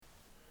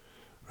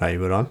Right,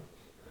 we're on.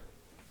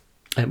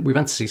 We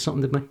went to see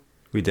something, didn't we?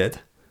 We did.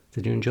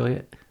 Did you enjoy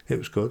it? It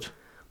was good.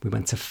 We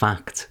went to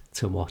Fact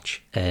to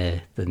watch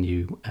the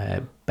new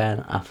Ben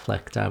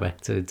Affleck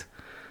directed,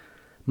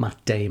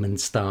 Matt Damon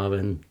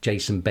starring,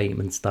 Jason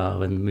Bateman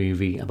starring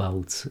movie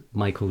about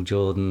Michael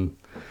Jordan.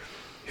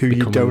 Who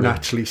you don't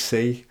actually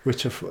see,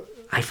 which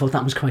I thought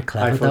that was quite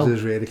clever, I thought it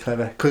was really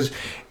clever.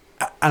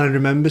 And I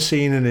remember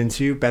seeing an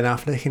interview, Ben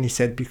Affleck, and he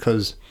said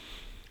because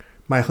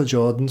Michael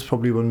Jordan's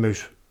probably one of the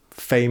most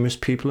famous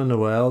people in the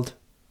world,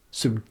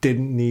 so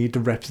didn't need the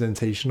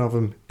representation of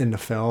him in the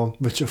film,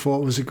 which I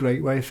thought was a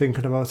great way of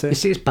thinking about it. You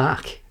see his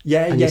back,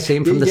 and you see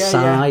him from the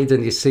side,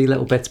 and you see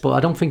little bits, but I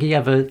don't think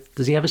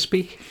does he ever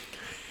speak?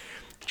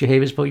 Did you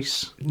hear his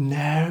voice?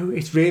 No,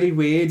 it's really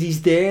weird.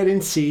 He's there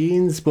in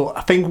scenes, but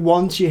I think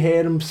once you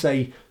hear him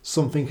say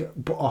something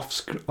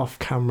off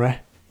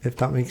camera, if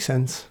that makes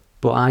sense.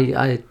 But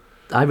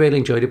I really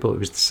enjoyed it, but it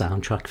was the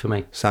soundtrack for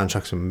me.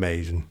 Soundtrack's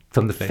amazing.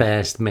 From the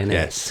first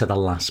minute to the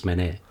last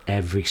minute,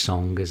 every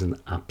song is an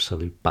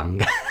absolute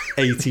banger.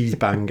 80s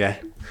banger.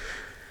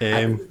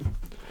 Do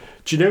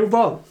you know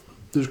what?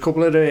 There's a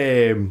couple of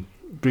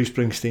Bruce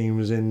Springsteen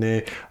was in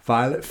there.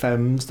 Violet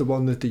Femmes, the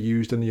one that they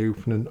used in the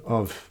opening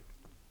of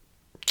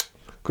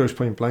Grosse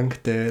Point Blank.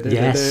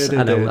 Yes,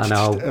 I know. I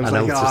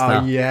noticed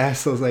that.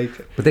 Yes, I was like...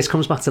 But this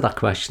comes back to that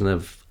question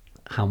of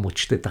how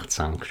much did that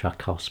soundtrack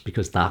cost?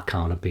 Because that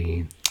can't have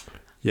been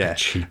a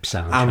cheap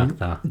soundtrack,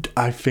 that.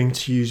 I think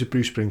to use a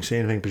Bruce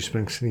Springsteen, I think Bruce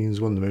Springsteen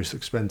is one of the most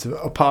expensive,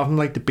 apart from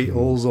like the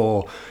Beatles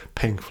or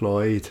Pink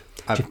Floyd.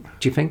 Do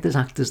you think there's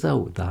actors,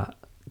 though, that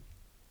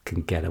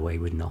can get away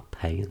with not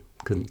paying?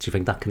 Do you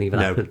think that can even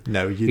happen?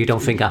 No. You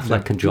don't think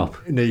Affleck can drop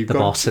the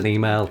boss an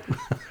email?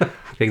 I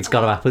think it's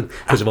got to happen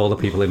because of all the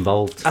people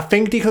involved. I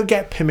think they could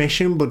get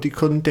permission, but they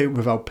couldn't do it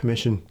without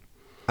permission,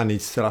 and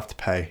they'd still have to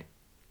pay.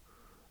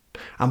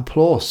 And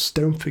plus,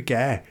 don't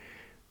forget,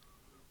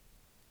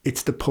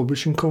 it's the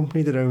publishing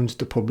company that owns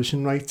the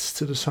publishing rights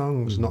to the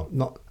songs.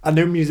 Not. I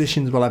know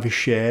musicians will have a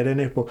share in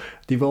it, but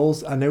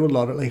I know a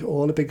lot of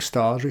all the big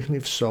stars recently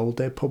have sold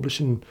their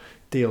publishing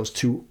deals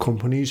to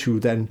companies who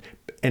then,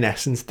 in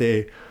essence,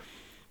 they're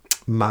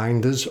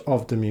minders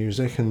of the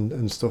music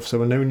and stuff.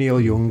 So I know Neil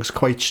Young's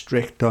quite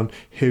strict on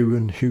who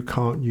and who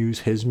can't use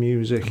his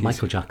music. And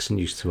Michael Jackson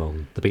used to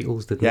own the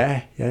Beatles, didn't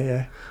he?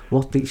 Yeah.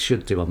 What they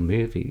should do on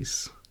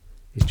movies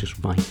is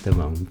just write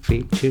their own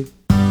theme tune.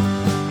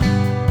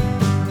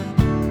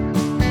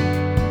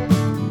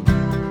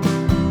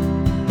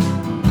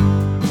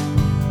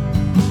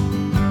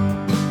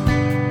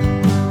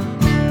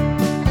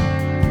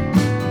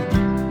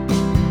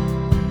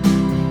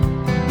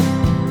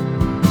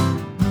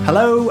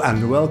 Hello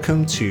and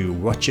welcome to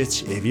Watch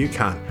It If You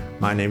Can.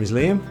 My name is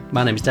Liam.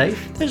 My name is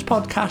Dave. This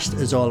podcast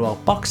is all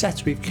about box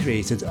sets we've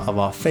created of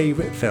our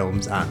favourite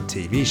films and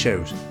TV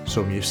shows.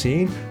 Some you've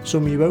seen,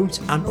 some you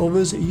won't, and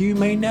others you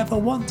may never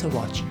want to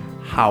watch.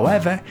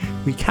 However,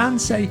 we can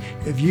say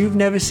if you've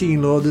never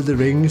seen Lord of the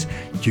Rings,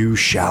 you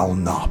shall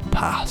not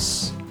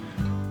pass.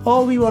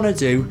 All we want to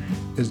do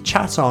is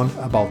chat on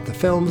about the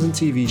films and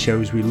TV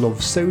shows we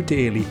love so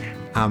dearly,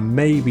 and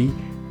maybe,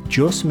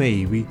 just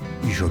maybe,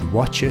 you should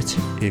watch it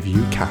if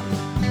you can.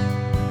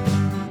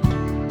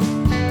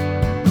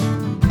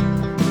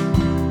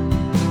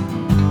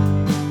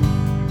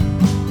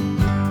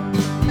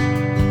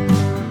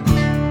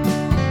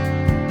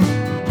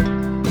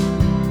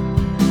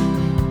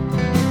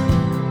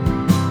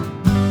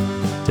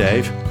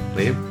 Dave.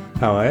 Liam.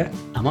 How are you?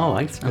 I'm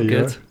alright, I'm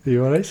good. Are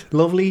you alright?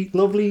 Lovely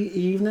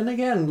evening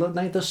again. Look,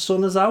 now the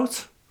sun is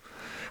out.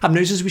 I've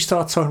noticed we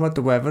start talking about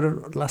the weather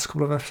the last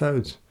couple of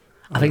episodes.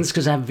 I think it's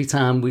because every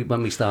time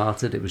when we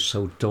started, it was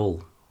so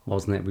dull,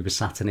 wasn't it? We were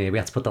sat in here, we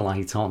had to put the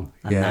light on,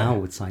 and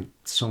now it's like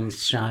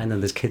sun's shining,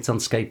 there's kids on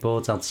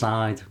skateboards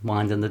outside,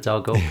 winding the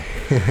dog up.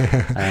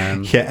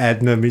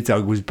 Edna, my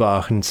dog, was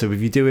barking, so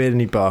if you do hear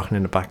any barking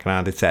in the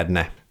background, it's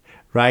Edna.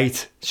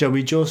 Right, shall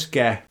we just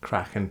get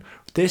cracking?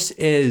 This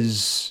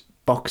is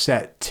Box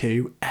Set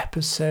 2,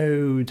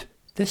 episode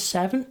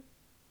 7?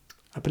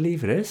 I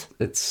believe it is.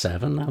 It's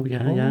 7 now,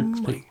 yeah.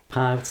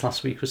 Pirates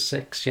last week was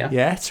 6, yeah.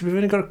 Yeah, so we've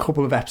only got a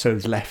couple of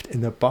episodes left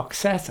in the box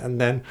set, and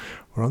then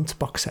we're on to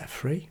box set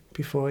 3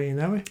 before you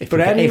know it. If we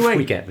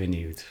get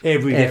renewed.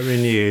 If we get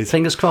renewed.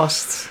 Fingers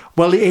crossed.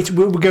 Well, we're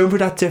going through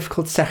that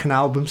difficult second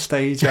album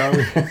stage, aren't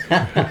we?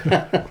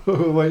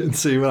 We'll wait and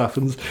see what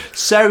happens.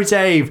 So,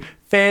 Dave,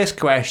 first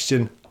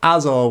question,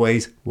 as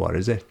always, what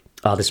is it?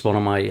 Oh, this is one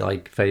of my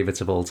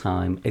favourites of all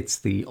time. It's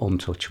The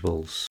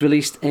Untouchables.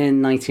 Released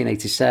in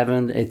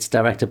 1987. It's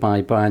directed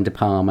by Brian De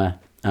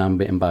Palma and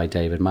written by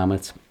David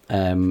Mamet.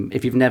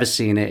 If you've never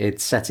seen it,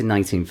 it's set in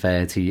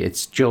 1930.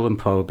 It's during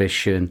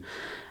Prohibition.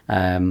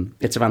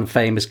 It's around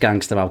famous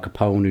gangster Al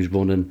Capone who's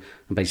running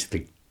and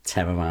basically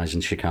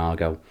terrorising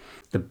Chicago.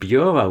 The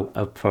Bureau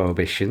of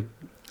Prohibition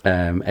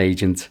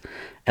agent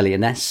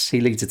Elliot Ness,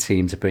 he leads a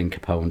team to bring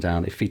Capone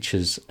down. It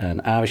features an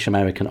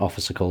Irish-American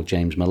officer called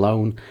James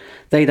Malone.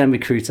 They then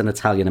recruit an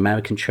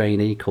Italian-American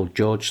trainee called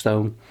George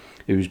Stone,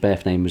 whose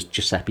birth name was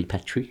Giuseppe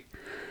Petri.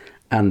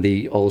 And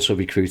they also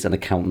recruit an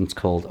accountant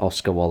called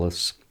Oscar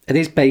Wallace. It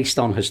is based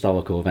on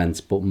historical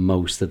events, but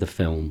most of the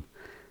film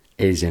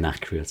is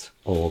inaccurate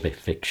or a bit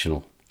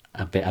fictional.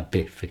 A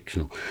bit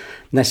fictional.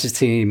 Ness's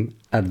team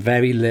had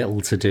very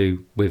little to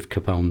do with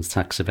Capone's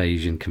tax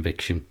evasion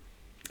conviction.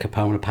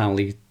 Capone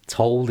apparently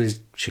told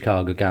his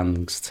Chicago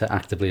gangs to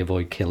actively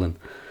avoid killing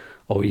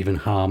or even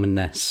harming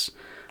Ness,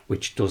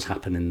 which does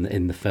happen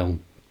in the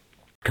film.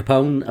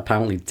 Capone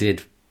apparently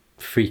did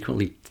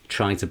frequently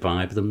try to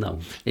bribe them, though,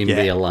 in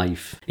real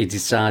life. He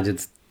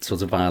decided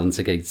sort of violence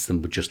against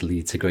them would just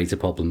lead to greater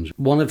problems.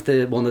 One of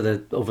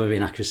the other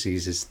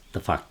inaccuracies is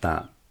the fact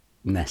that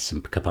Ness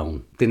and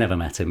Capone, they never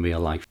met in real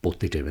life, but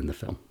they do in the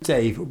film.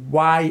 Dave,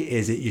 why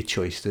is it your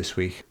choice this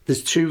week?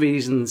 There's two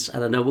reasons,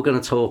 and I know we're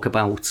going to talk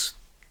about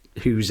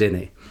who's in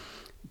it,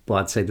 but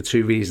I'd say the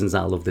two reasons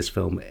I love this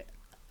film,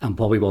 and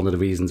probably one of the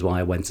reasons why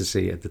I went to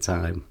see it at the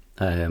time,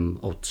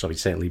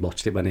 certainly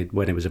watched it when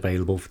it was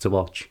available to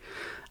watch.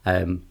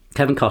 Kevin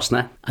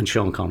Costner and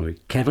Sean Connery.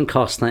 Kevin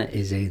Costner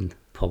is in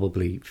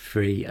probably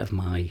 3 of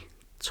my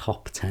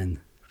top 10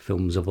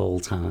 films of all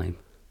time.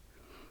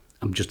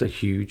 I'm just a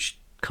huge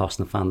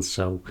Costner fan,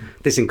 so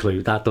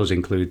that does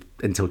include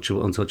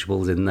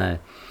Untouchables in there.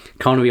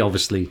 Connery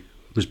obviously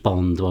was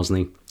Bond, wasn't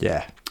he?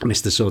 Yeah.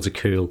 Mr. Sort of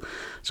Cool.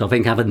 So I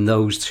think having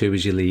those two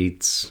as your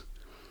leads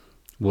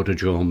would have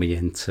drawn me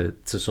in to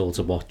sort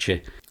of watch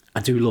it. I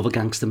do love a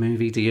gangster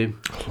movie, do you?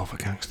 I love a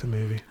gangster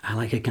movie. I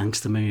like a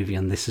gangster movie,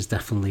 and this has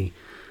definitely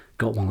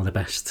got one of the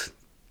best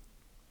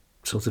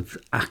sort of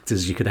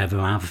actors you could ever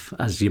have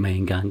as your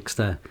main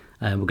gangster.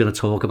 We're going to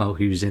talk about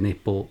who's in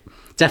it, but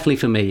definitely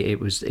for me, it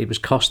was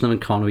Costner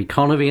and Connery.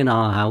 Connery in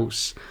Our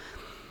House.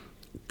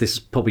 This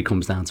probably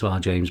comes down to our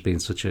James being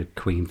such a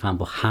Queen fan,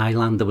 but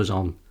Highlander was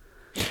on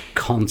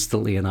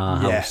constantly in Our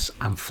House,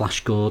 and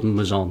Flash Gordon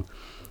was on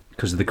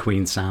because of the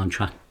Queen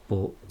soundtrack.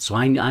 But so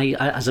I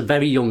as a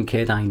very young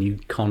kid, I knew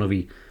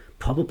Connery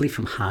probably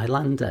from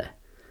Highlander,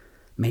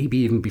 maybe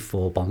even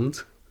before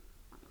Bond.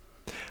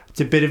 It's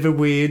a bit of a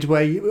weird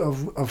way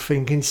of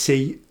thinking.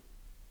 See,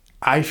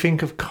 I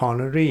think of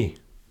Connery,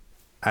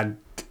 and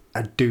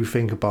I do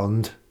think of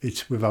Bond.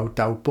 It's without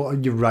doubt.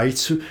 But you're right.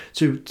 To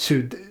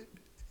the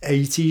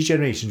 80s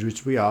generations,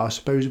 which we are, I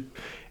suppose,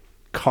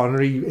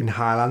 Connery in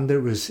Highlander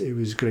it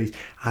was great,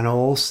 and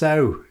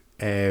also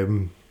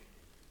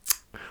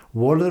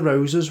War of the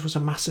Roses was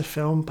a massive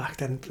film back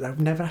then. I've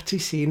never actually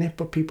seen it,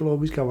 but people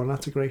always go on,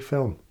 that's a great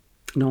film.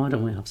 No, I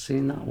don't think I've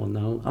seen that one,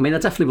 no. I mean, I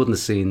definitely wouldn't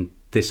have seen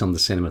this on the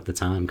cinema at the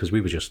time because we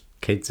were just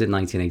kids in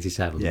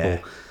 1987. Yeah.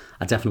 But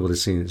I definitely would have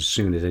seen it as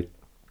soon as it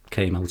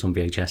came out on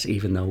VHS,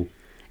 even though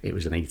it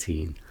was an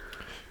 18.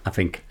 I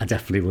think I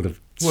definitely would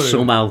have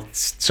somehow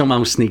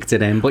sneaked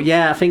it in. But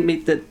yeah, I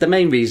think the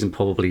main reason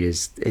probably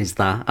is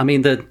that. I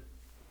mean,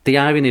 the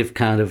irony of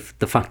kind of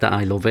the fact that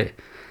I love it,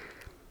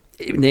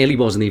 it nearly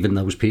wasn't even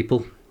those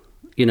people.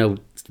 You know,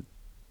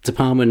 De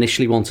Palma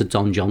initially wanted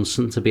Don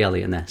Johnson to be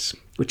Elliot Ness,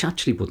 which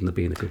actually wouldn't have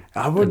been a good...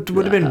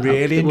 would have been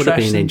really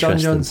interesting, Don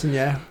Johnson,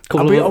 yeah.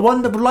 I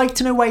would like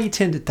to know why you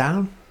turned it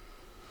down.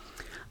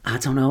 I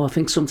don't know. I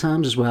think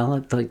sometimes as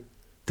well, like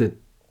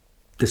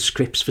the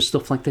scripts for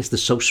stuff like this, they're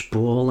so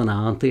sprawling,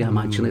 aren't they? I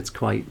imagine it's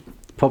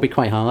probably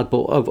quite hard.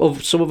 But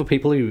of some other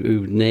people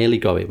who nearly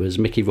got it was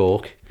Mickey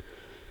Rourke,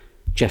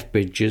 Jeff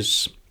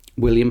Bridges,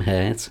 William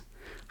Hurt,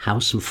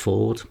 Harrison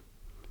Ford.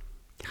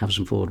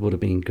 Harrison Ford would have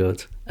been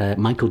good.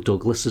 Michael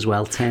Douglas as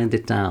well turned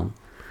it down.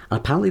 And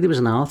apparently there was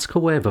an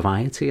article where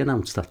Variety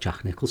announced that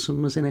Jack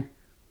Nicholson was in it,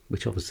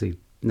 which obviously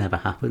never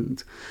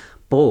happened.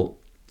 But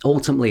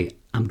ultimately,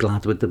 I'm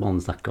glad with the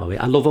ones that got it.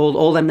 I love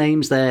all them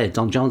names there.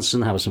 Don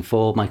Johnson, Harrison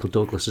Ford, Michael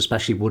Douglas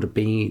especially would have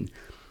been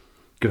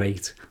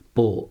great.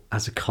 But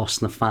as a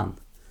Costner fan,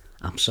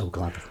 I'm so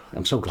glad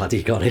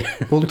he got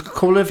it. Well, a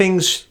couple of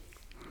things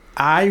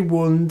I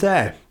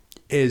wonder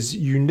is,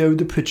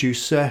 the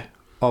producer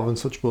of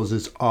Untouchables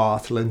is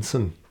Art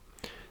Linton,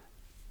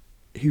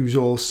 who's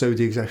also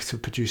the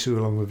executive producer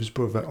along with his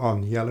brother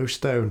on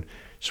Yellowstone.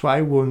 So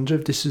I wonder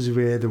if this is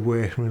where the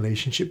working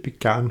relationship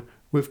began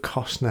with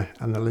Costner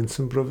and the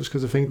Linton brothers,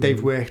 because I think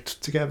they've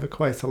worked together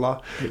quite a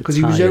lot. Because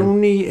he was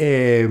only...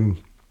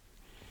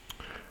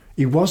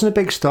 he wasn't a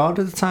big star at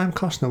the time,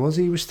 Costner, was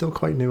he? He was still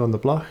quite new on the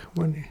block,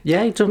 wasn't he?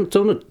 Yeah, he'd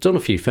done a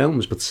few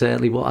films, but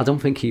certainly... I don't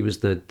think he was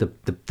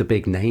the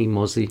big name,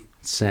 was he?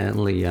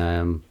 Certainly...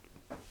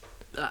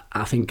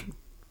 I think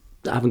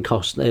having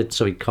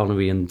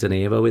Connery and De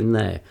Niro in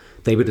there,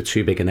 they were the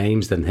two bigger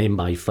names than him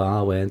by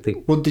far, weren't they?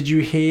 Well, did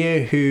you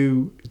hear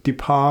who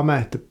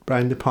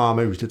Brian De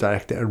Palma, who was the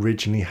director,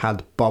 originally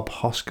had Bob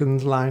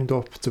Hoskins lined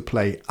up to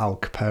play Al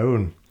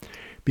Capone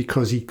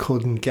because he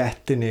couldn't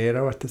get De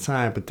Niro at the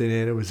time, but De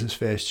Niro was his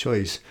first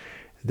choice.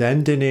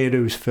 Then De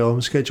Niro's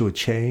film schedule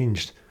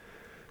changed,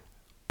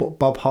 but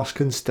Bob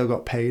Hoskins still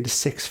got paid a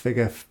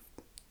 6-figure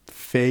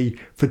fee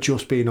for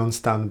just being on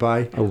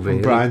standby. Oh, really?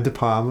 And Brian De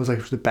Palma was like,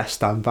 it was the best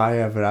standby I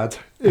ever had.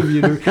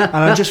 And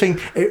I just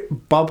think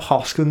Bob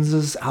Hoskins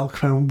as Al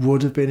Capone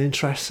would have been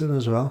interesting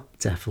as well.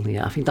 Definitely,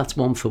 yeah. I think that's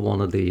one for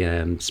one of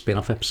the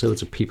spin-off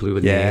episodes of People Who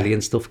Were Nearly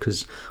and stuff,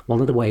 because one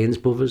of the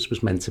Wayans brothers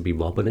was meant to be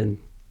Robin in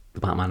the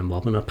Batman and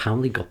Robin,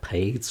 apparently got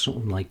paid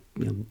something like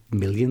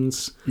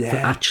millions for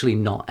actually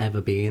not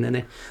ever being in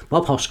it.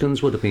 Bob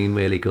Hoskins would have been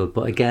really good,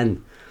 but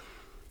again,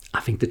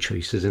 I think the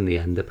choices in the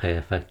end are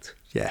perfect.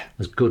 Yeah.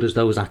 As good as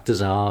those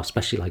actors are,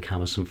 especially like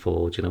Harrison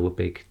Ford, we're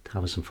big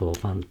Harrison Ford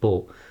fans,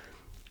 but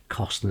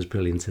Costner's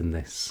brilliant in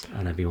this,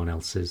 and everyone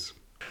else is.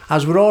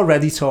 As we're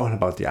already talking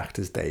about the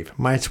actors, Dave,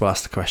 might as well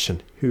ask the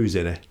question, who's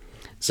in it?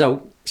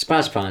 So,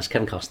 surprise, surprise,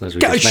 Kevin Costner, as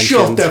we just mentioned.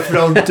 Shut the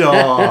front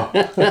door!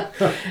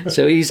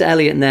 So he's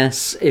Elliot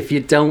Ness. If you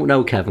don't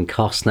know Kevin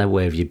Costner,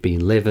 where have you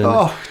been living?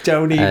 Oh,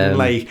 don't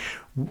even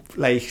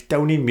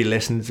don't even be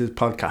listening to this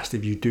podcast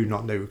if you do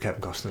not know who Kevin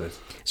Costner is.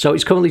 So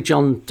he's currently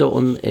John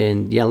Dutton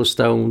in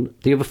Yellowstone.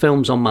 The other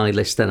films on my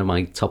list then are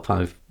my top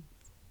 10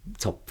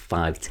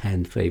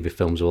 favourite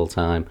films of all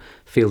time.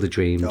 Field of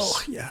Dreams.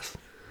 Oh, yes.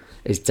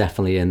 Is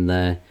definitely in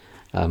there.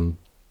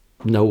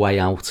 No Way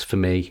Out for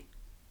me,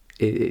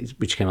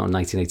 which came out in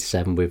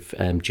 1987 with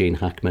Gene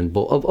Hackman.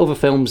 But other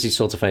films he's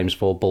sort of famous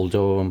for: Bull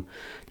Durham,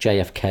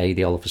 JFK,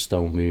 the Oliver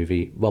Stone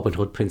movie, Robin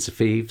Hood, Prince of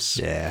Thieves.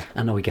 Yeah.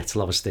 I know he gets a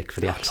lot of stick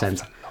for the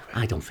accent.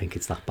 I don't think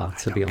it's that bad,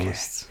 to be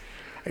honest.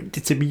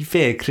 To be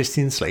fair,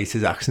 Christian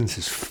Slater's accent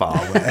is far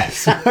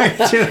worse.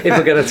 If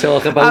we're going to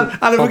talk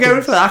about... And if we're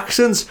going for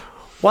accents,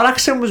 what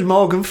accent was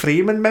Morgan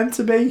Freeman meant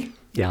to be?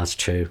 Yeah, that's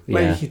true.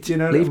 Yeah. Do you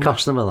know Leave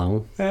Costner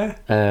alone. Yeah.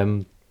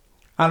 And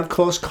of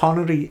course,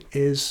 Connery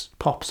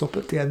pops up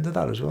at the end of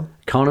that as well.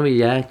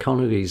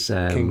 Connery's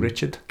King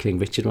Richard. King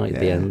Richard right at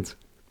the end.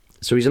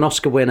 So he's an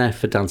Oscar winner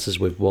for Dances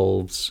with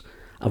Wolves.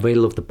 I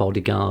really love The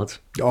Bodyguard.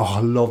 Oh,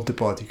 I love The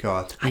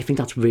Bodyguard. I think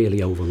that's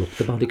really overlooked,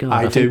 The Bodyguard.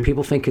 I do. Think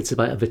people think it's a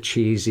bit of a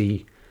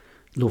cheesy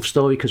love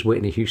story because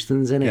Whitney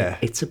Houston's in it. Yeah.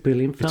 It's a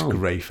brilliant film. It's a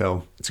great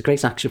film. It's a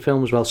great action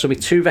film as well. So my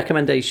 2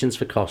 recommendations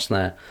for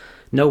Costner.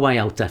 No Way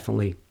Out,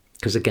 definitely.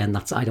 Because again,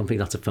 I don't think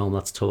that's a film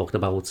that's talked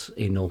about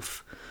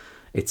enough.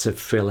 It's a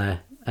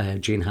thriller.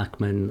 Gene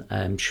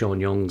Hackman,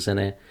 Sean Young's in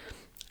it.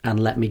 And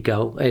Let Him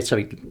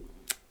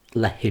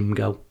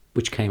Go,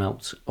 which came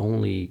out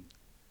only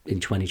in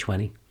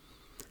 2020.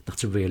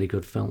 That's a really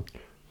good film.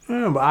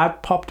 I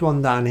popped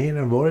one down here,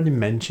 and I've already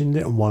mentioned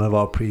it on one of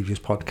our previous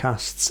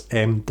podcasts.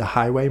 The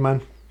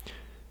Highwayman,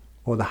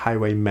 or The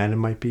Highwaymen, it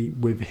might be,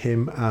 with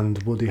him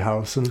and Woody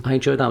Harrelson. I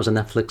enjoyed that. It was a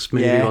Netflix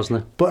movie,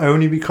 wasn't it? But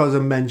only because I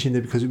mentioned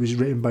it because it was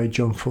written by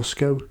John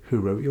Fusco,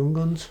 who wrote Young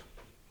Guns.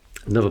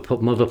 Another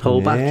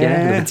pullback,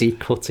 another deep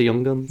cut to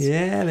Young Guns.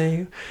 Yeah, there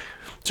you go.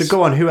 So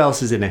go on, who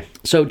else is in it?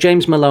 So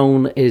James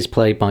Malone is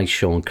played by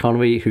Sean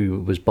Connery,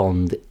 who was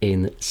Bond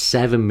in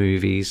 7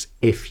 movies,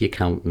 if you're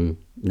counting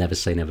Never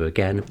Say Never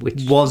Again,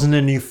 which wasn't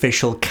an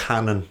official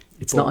canon.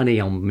 It's not an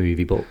Eon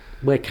movie, but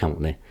we're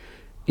counting it.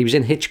 He was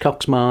in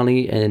Hitchcock's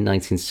Marley in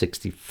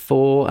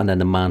 1964, and then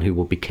The Man Who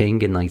Would Be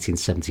King in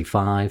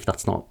 1975.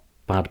 That's not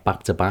bad,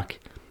 back to back.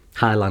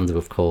 Highlander,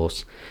 of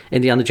course.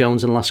 Indiana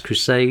Jones and Last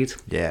Crusade.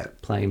 Yeah.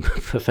 Playing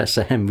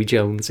Professor Henry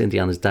Jones,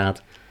 Indiana's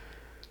dad.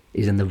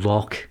 He's in The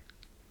Rock,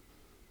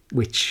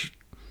 which,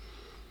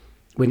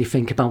 when you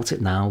think about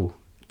it now,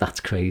 that's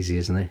crazy,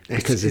 isn't it?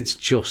 Because it's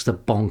just a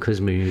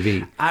bonkers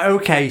movie.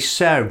 Okay,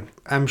 so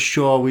I'm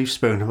sure we've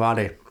spoken about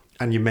it,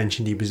 and you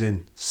mentioned he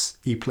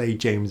played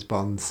James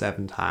Bond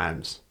 7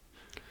 times.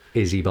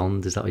 Is he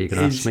Bond? Is that what you're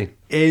going to ask me?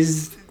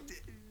 Is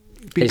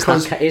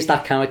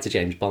that character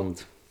James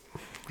Bond?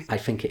 I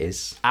think it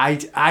is.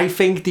 I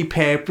think they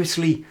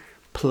purposely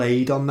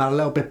played on that a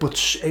little bit, but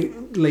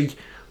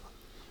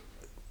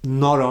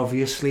not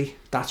obviously.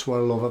 That's what I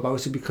love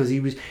about it, because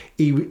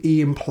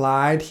he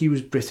implied he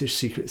was British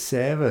Secret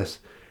Service,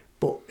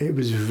 but it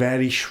was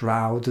very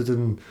shrouded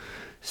in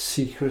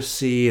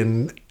secrecy,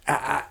 and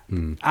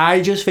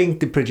I just think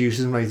the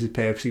producers and writers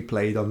purposely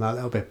played on that a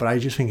little bit, but I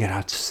just think it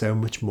had so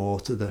much more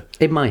to the...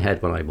 In my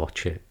head when I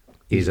watch it,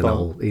 he's an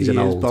old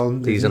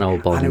Bond. And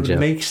it would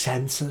make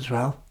sense as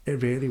well.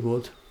 It really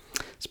would.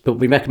 But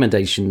my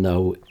recommendation,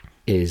 though,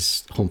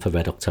 is Hunt for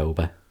Red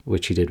October,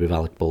 which he did with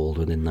Alec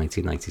Baldwin in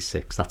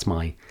 1996. That's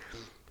one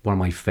of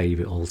my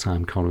favourite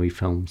all-time Connery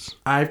films.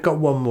 I've got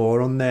one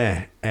more on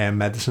there.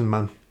 Medicine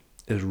Man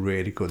is a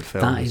really good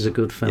film. That is a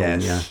good film,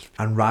 yes. Yeah.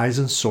 And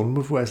Rising Sun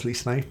with Wesley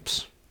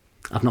Snipes.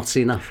 I've not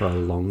seen that for a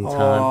long time.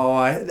 Oh,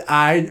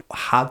 I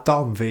had that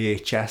on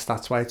VHS.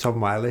 That's why it's on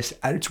my list.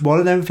 And it's one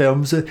of them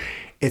films that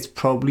it's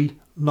probably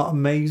not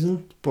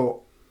amazing, but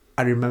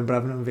I remember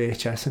having it on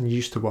VHS and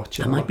used to watch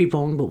it. I might be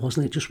wrong, but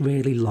wasn't it just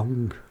really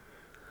long?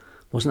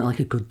 Wasn't it like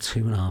a good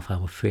 2.5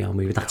 hour, 3 hour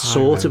movie? That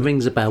sort of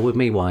rings a bell with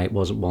me why it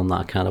wasn't one that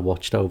I kind of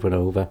watched over and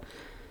over.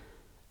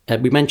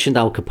 We mentioned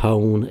Al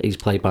Capone. He's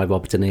played by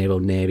Robert De Niro,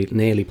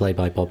 nearly played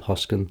by Bob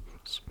Hoskins.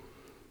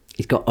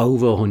 He's got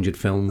over 100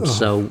 films,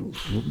 so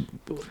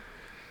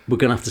we're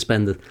going to have to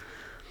spend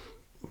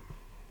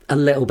a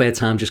little bit of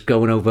time just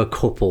going over a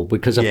couple,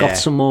 because I've got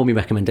some more of my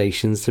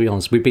recommendations, to be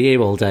honest. We'd be here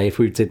all day if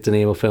we did De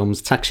Niro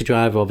films. Taxi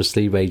Driver,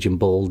 obviously, Raging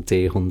Bull,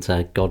 Deer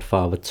Hunter,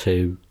 Godfather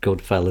 2,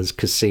 Goodfellas,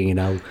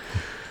 Casino.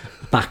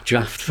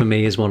 Backdraft, for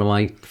me, is one of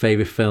my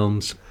favourite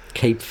films.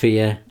 Cape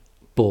Fear,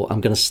 But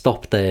I'm going to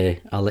stop there.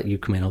 I'll let you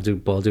come in. I'll do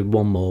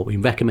one more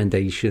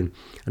recommendation,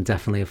 and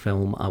definitely a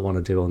film I want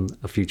to do on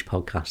a future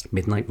podcast.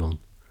 Midnight Run.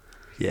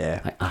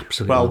 Yeah. I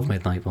absolutely love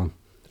Midnight Run.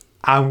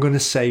 I'm going to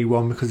say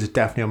one because it's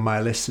definitely on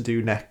my list to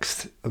do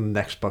next on the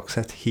next box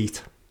set.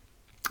 Heat.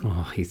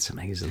 Oh, Heat's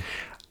amazing.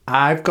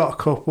 I've got a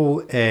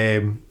couple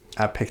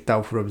I picked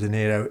out for Robert De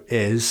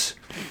Niro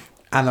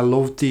and I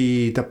love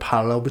the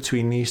parallel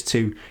between these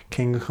two.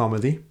 King of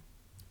Comedy,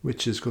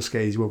 which is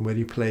Scorsese one where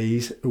he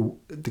plays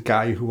the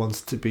guy who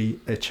wants to be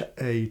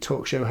a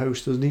talk show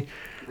host, doesn't he?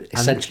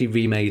 Essentially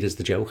remade as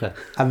the Joker.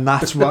 And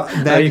that's what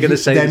then,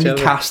 he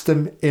cast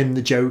him in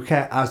the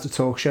Joker as the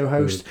talk show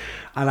host.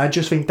 And I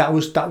just think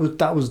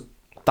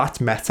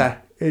that's meta.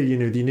 You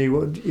know, they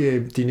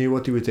knew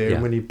what they were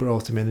doing when he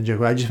brought him in the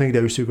Joker. I just think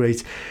those two are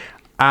great.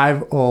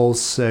 I've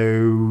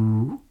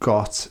also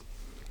got,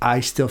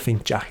 I still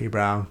think Jackie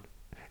Brown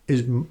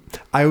is,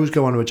 I always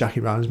go on with Jackie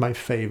Brown is my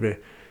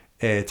favourite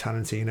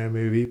Tarantino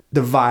movie.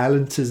 The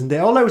violence, isn't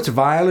there? Although it's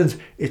violent,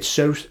 it's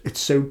so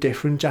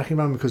different, Jackie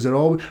Brown, because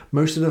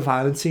most of the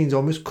violent scenes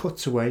almost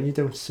cuts away and you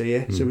don't see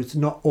it. So it's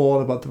not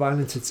all about the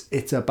violence,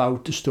 it's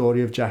about the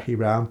story of Jackie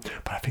Brown.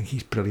 But I think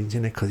he's brilliant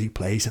in it because he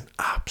plays an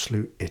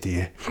absolute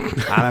idiot.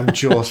 And I'm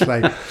just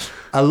like,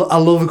 I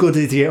love a good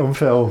idiot on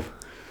film.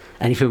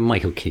 Anything with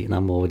Michael Keaton,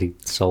 I'm already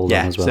sold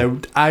on as well. So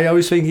I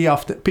always think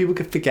people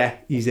can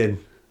forget he's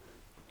in.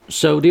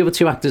 So the other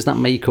two actors that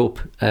make up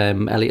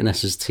Elliot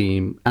Ness's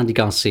team, Andy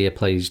Garcia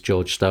plays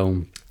George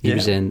Stone. He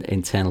was in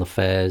Internal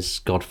Affairs,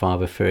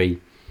 Godfather 3.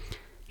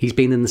 He's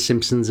been in The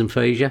Simpsons and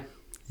Frasier.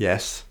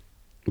 Yes.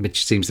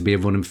 Which seems to be a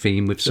running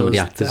theme with some of the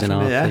actors in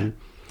our thing.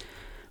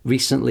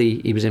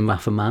 Recently, he was in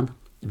Wrath of Man.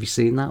 Have you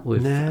seen that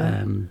with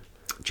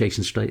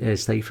Jason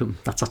Statham?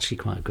 That's actually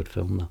quite a good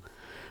film, though.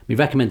 My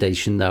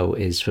recommendation, though,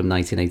 is from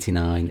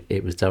 1989.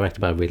 It was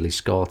directed by Ridley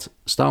Scott,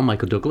 starring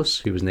Michael Douglas,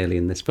 who was nearly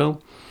in this film.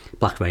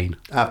 Black Rain.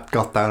 I've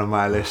got that on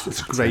my list.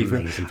 It's a great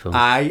film.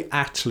 I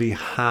actually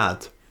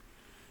had,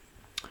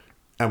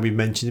 and we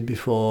mentioned it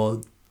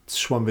before,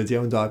 Swan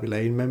Video and Derby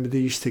Lane. Remember they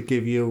used to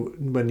give you,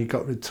 when you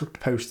took the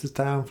posters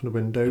down from the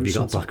windows? Have you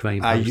got Black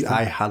Rain poster?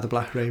 I had a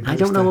Black Rain poster. I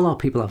don't know a lot of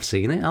people have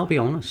seen it, I'll be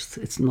honest.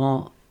 It's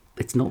not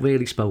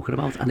really spoken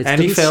about, and it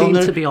doesn't seem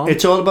to be on.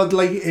 It's all about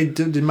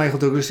did Michael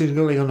Douglas seem to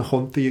go on a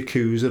hunt for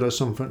Yakuza or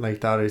something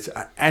like that? It's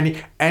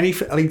any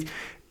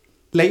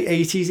late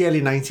 80s, early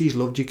 90s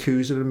loved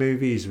Yakuza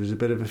movies. There was a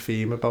bit of a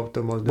theme about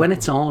them, wasn't it? When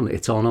it's on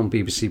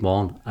BBC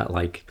One at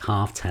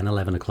 10:30,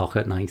 11 o'clock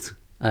at night,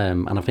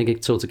 and I think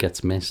it sort of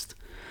gets missed.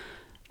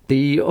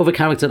 The other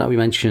character that we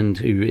mentioned,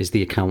 who is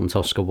the accountant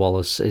Oscar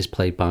Wallace, is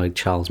played by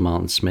Charles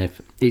Martin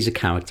Smith. He's a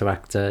character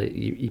actor.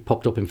 He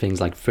popped up in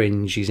things like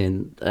Fringe. He's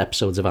in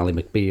episodes of Ally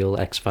McBeal,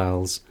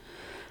 X-Files,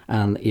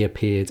 and he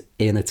appeared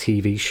in a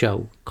TV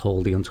show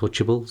called The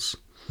Untouchables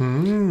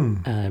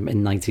in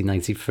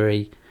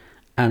 1993.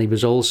 And he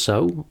was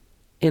also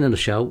in a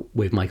show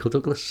with Michael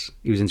Douglas.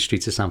 He was in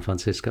Streets of San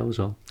Francisco as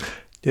well.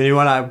 The only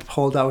one I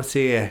pulled out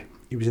here,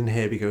 he was in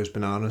Herbie Goes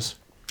Bananas.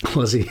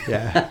 Was he?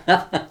 Yeah.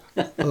 I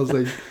was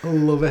like, I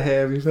love a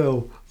Herbie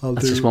film.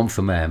 That's just one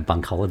from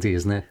Bank Holiday,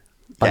 isn't it?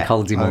 Bank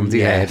Holiday Monday,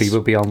 yes. Herbie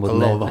would be on,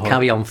 wouldn't it? A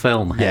carry-on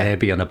film,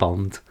 Herbie on a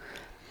Bond.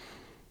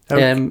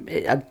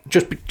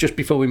 Just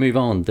before we move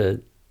on,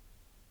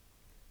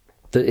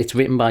 it's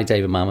written by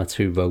David Mamet,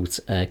 who wrote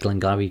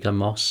Glengarry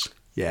Glen Ross.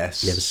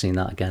 Yes. You ever seen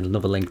that again?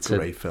 Another link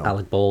to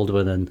Alec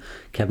Baldwin and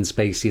Kevin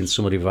Spacey and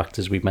some of the other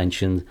actors we've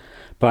mentioned.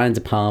 Brian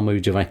De Palma, who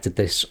directed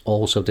this,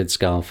 also did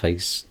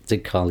Scarface,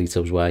 did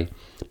Carlito's Way,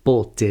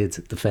 but did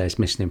the first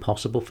Mission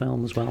Impossible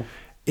film as well.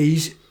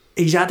 He's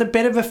had a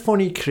bit of a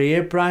funny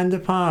career, Brian De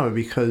Palma,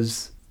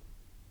 because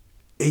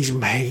he's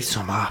made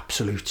some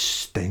absolute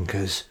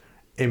stinkers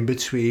in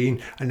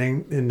between, and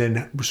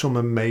then some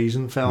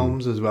amazing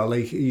films as well.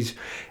 Like he's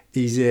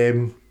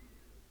a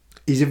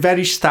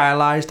very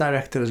stylized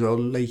director as well.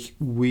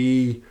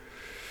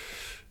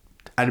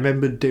 I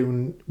remember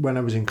doing, when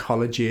I was in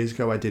college years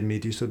ago, I did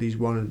media studies.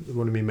 One of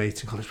my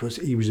mates in college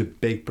he was a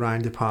big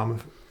Brian De Palma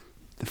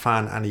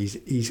fan, and he's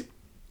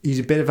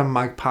a bit of a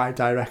magpie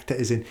director,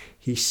 as in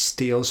he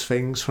steals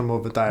things from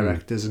other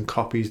directors and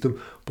copies them,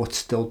 but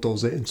still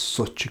does it in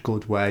such a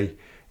good way.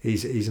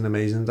 He's an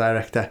amazing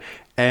director.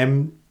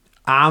 I'm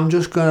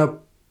just gonna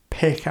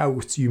pick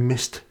out, you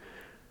missed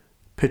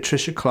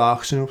Patricia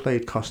Clarkson, who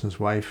played Costner's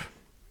wife.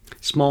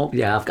 Small,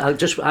 yeah. I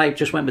just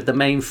went with the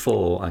main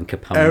four and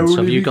components.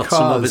 Have you got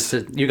some others?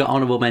 You got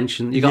honourable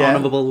mention. You got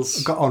honourables.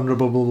 I've got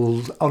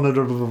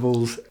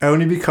honourables.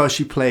 Only because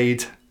she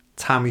played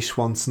Tammy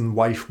Swanson,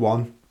 wife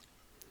 1,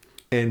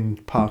 in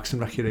Parks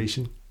and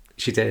Recreation.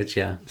 She did,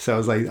 yeah. So I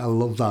was like, I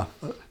love that.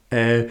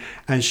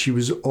 And she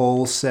was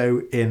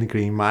also in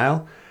Green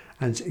Mile,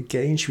 and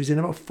again, she was in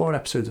about 4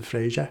 episodes of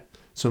Frasier.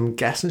 So I'm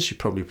guessing she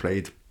probably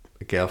played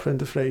a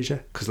girlfriend of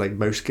Frasier, because like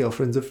most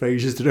girlfriends of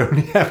Frasier's, they're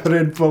only ever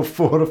in about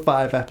 4 or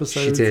 5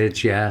 episodes. She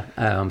did, yeah.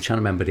 I'm trying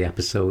to remember the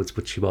episodes,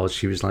 but she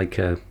was like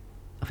I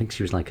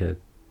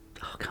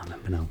can't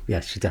remember now.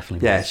 Yeah, she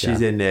definitely was. Yeah,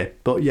 she's in there.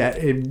 But yeah,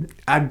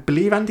 I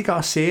believe Andy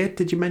Garcia,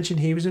 did you mention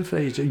he was in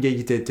Frasier? Yeah,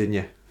 you did, didn't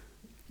you?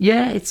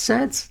 Yeah, it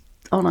said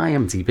on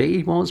IMDb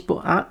he was,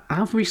 but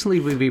I've recently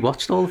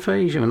rewatched all of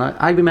Frasier, and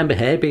I remember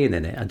her being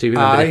in it. I do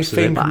remember bits of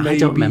it, but I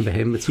don't remember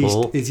him at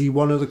all. Is he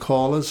one of the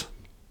callers?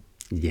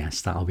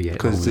 Yes, that'll be it.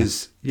 Because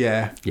there's,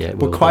 yeah. Yeah,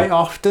 but quite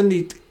often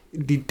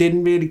they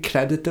didn't really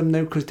credit them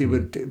though, because they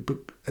would,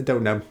 I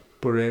don't know,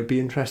 but it'd be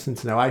interesting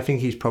to know. I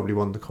think he's probably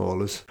one of the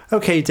callers.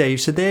 Okay,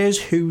 Dave, so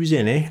there's who's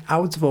in it.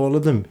 Out of all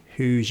of them,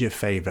 who's your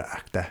favourite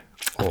actor?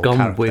 I've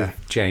gone with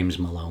James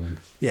Malone.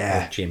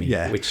 Yeah, Jimmy,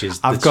 yeah. which is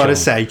I've got to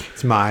say,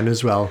 it's mine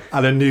as well.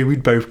 And I knew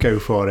we'd both go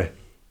for it.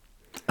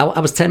 I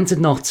was tempted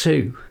not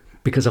to,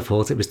 because I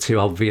thought it was too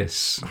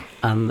obvious.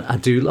 And I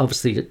do,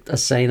 obviously,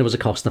 saying I was a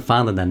Costner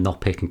fan and then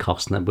not picking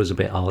Costner was a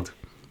bit odd.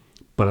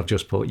 But I've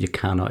just thought you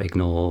cannot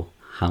ignore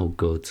how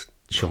good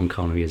Sean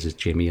Connery is as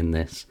Jimmy in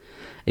this.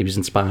 He was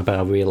inspired by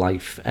a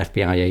real-life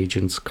FBI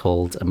agent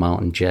called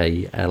Martin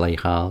J.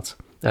 LaHart,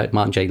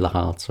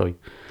 sorry.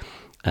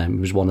 He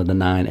was one of the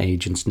 9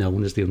 agents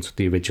known as the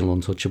original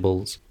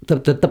Untouchables. The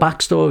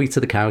backstory to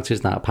the character is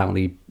that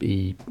apparently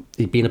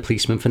he'd been a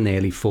policeman for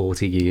nearly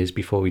 40 years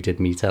before he did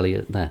meet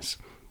Elliot Ness.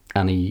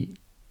 And he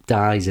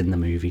dies in the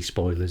movie.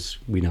 Spoilers.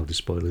 We know the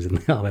spoilers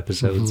in our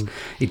episodes.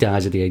 He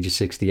dies at the age of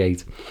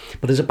 68.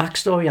 But there's a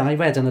backstory I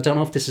read, and I don't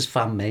know if this is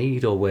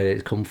fan-made or where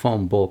it come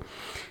from, but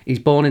he's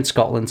born in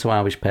Scotland to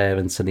Irish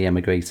parents and he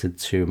emigrated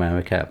to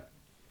America.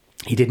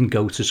 He didn't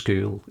go to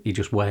school. He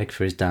just worked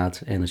for his dad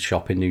in a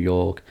shop in New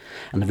York.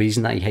 And the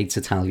reason that he hates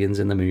Italians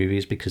in the movie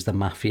is because the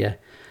mafia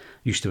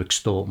used to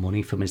extort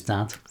money from his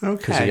dad. Okay.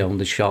 Because he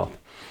owned the shop.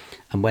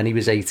 And when he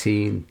was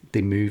 18,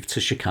 they moved to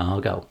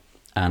Chicago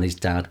and his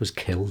dad was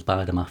killed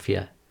by the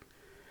mafia.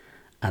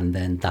 And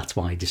then that's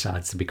why he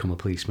decides to become a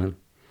policeman.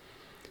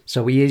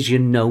 So he is your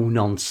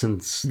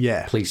no-nonsense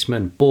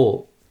policeman.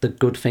 But the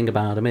good thing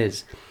about him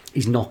is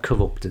he's not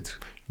corrupted.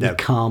 No. He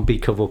can't be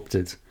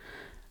corrupted.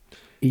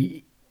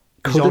 He's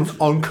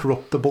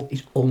uncorruptible.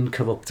 He's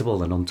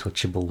uncorruptible and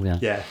untouchable,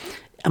 Yeah.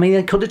 I mean,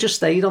 he could have just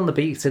stayed on the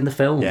beat in the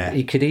film. Yeah.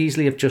 He could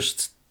easily have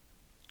just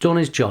done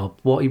his job,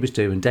 what he was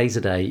doing day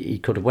to day. He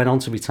could have went on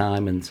to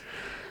retirement.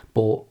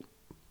 But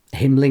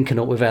him linking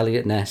up with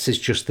Elliot Ness is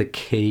just the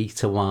key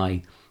to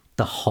why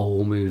the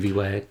whole movie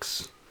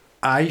works.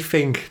 I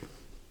think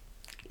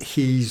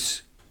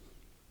he's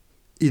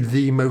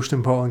the most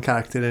important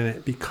character in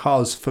it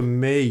because, for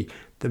me,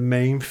 the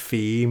main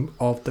theme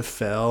of the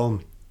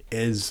film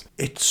is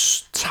it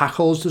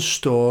tackles the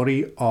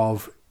story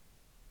of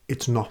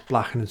it's not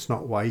black and it's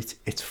not white.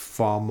 It's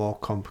far more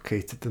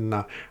complicated than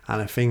that.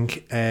 And I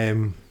think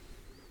Brian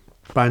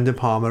De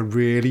Palma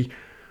really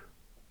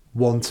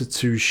wanted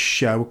to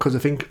show, because I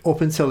think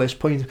up until this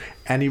point,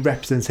 any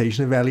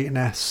representation of Elliot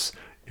Ness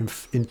in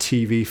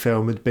TV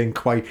film had been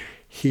quite,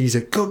 he's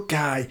a good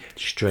guy,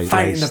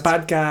 fighting the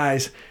bad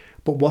guys.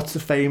 But what's the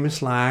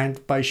famous line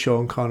by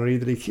Sean Connery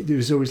that he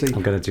was always like,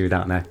 I'm going to do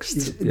that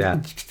next. Yeah.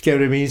 Get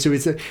what I mean? So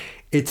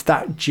it's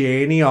that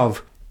journey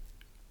of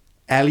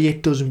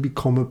Elliot doesn't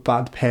become a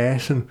bad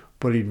person,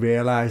 but he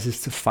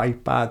realises to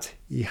fight bad,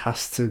 he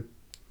has to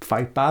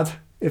fight bad.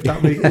 If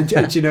that makes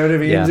do you know what I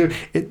mean? Yeah. So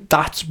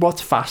that's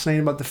what's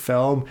fascinating about the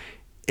film.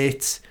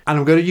 And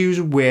I'm going to use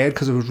a word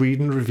because I was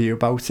reading a review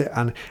about it,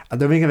 and I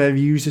don't think I've ever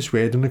used this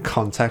word in the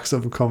context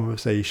of a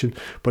conversation,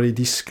 but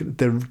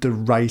the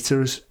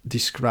writers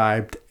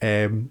described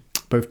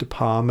both De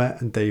Palma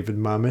and David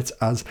Mamet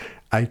as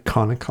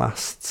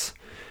iconoclasts,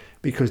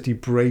 because they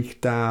break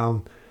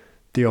down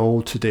the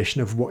old tradition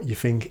of what you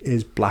think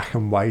is black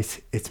and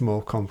white. It's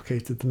more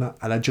complicated than that.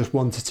 And I just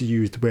wanted to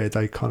use the word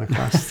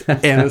iconoclast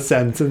in a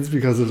sentence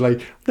because I was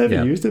like, I've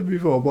never used it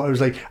before. But I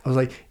was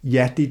like,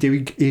 yet they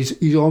do.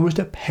 He's almost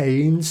at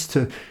pains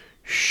to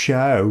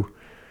show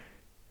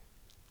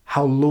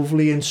how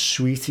lovely and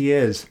sweet he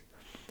is.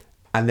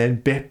 And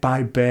then bit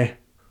by bit.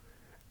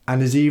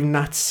 And there's even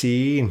that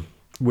scene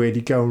where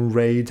they go and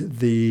raid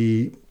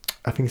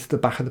I think it's the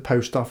back of the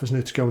post office,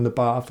 and to go in the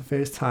bar for the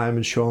first time.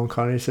 And Sean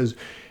Connery says,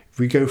 if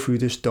we go through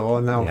this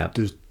door now,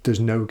 there's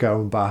no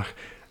going back.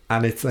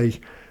 And it's like,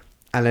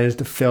 and then as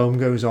the film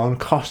goes on,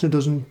 Costner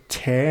doesn't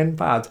turn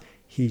bad.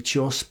 He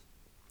just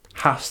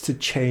has to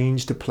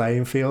change the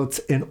playing field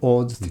in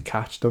order to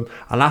catch them.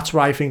 And that's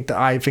where I think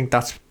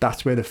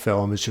that's where the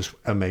film is just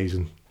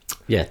amazing.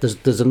 Yeah,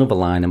 there's another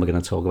line, and we're going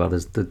to talk about.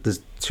 There's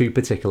 2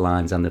 particular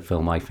lines in the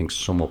film I think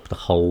sum up the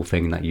whole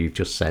thing that you've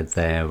just said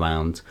there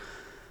around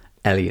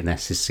Elliot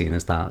Ness is seen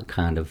as that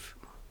kind of,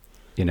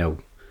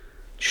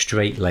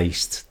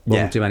 straight-laced,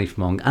 won't do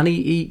anything wrong. And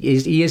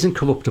he isn't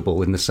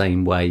corruptible in the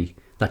same way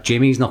that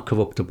Jimmy's not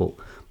corruptible,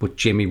 but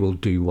Jimmy will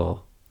do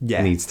what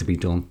needs to be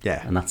done.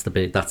 Yeah. And that's the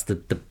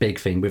big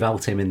thing.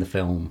 Without him in the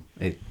film,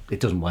 it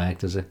doesn't work,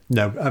 does it?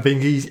 No, I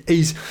think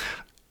he's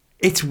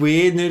it's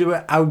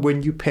weird how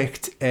when you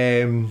picked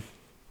Martin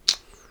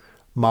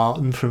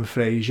from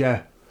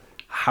Frasier,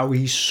 how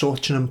he's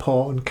such an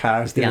important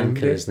character. The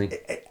anchor, isn't he?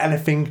 And I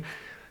think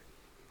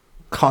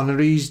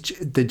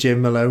the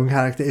Jim Malone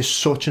character is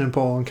such an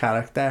important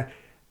character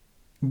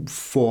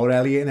for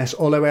Elliot Ness.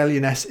 Although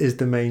Elliot Ness is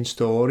the main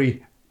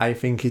story, I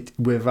think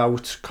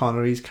without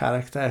Connery's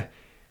character,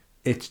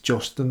 it's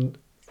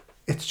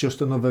it's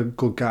just another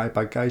good guy,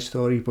 bad guy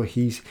story. But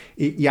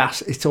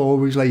yes, it's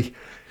always like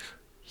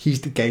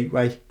he's the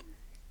gateway,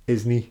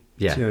 isn't he?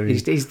 Yeah, Do you know what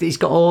I mean? he's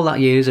got all that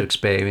years of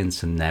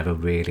experience and never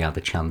really had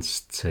the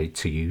chance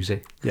to use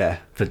it. Yeah,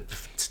 For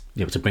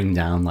to bring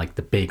down like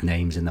the big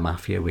names in the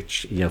mafia,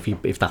 which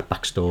if that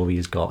backstory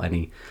has got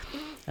any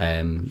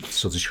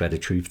sort of shred of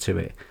truth to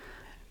it,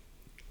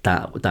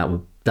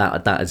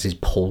 that is his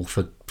pull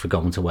for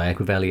going to work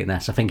with Elliot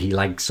Ness. I think he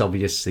likes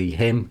obviously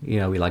him, he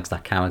likes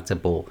that character,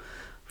 but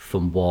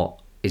from what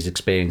his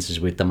experiences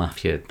with the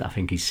mafia, I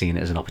think he's seen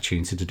it as an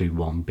opportunity to do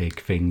one big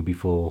thing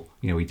before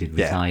he did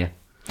retire.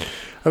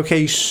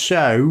 Okay,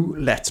 so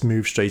let's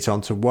move straight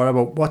on to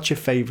what's your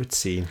favourite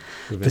scene?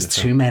 There's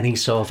too many,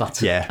 so I've had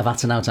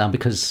to narrow down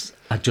because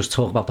I just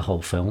talk about the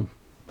whole film.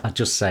 I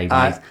just say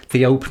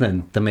the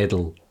opening, the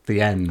middle,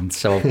 the end.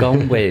 So I've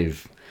gone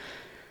with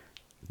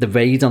the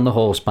raid on the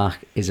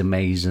horseback is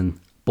amazing,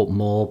 but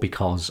more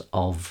because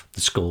of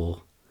the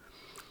score.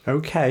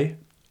 Okay.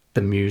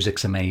 The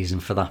music's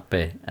amazing for that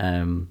bit.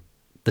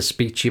 The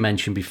speech you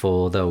mentioned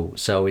before, though,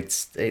 so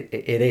it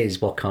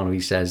is what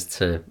Connery says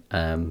to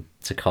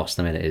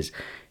Costner. It is,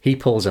 he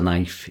pulls a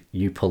knife,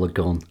 you pull a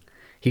gun.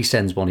 He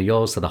sends one of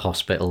yours to the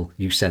hospital,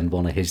 you send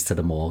one of his to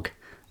the morgue.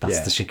 That's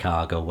the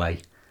Chicago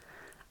way.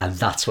 And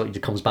that's what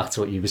it comes back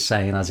to what you were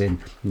saying, as in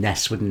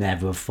Ness would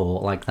never have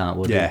fought like that,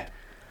 would he?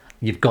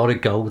 You've got to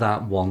go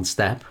that one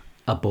step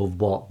above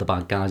what the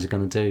bad guys are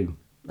going to do.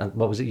 And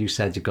what was it you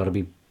said? You've got to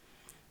be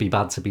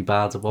bad to be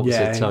bad. What was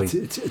it? Sorry.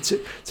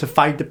 To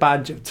fight the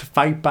bad. To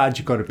fight bad,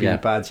 you've got to be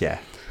bad. Yeah.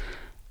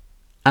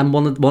 And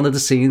one of the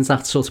scenes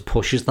that sort of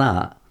pushes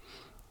that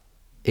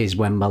is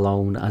when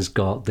Malone has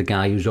got the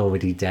guy who's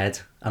already dead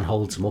and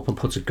holds him up and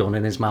puts a gun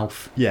in his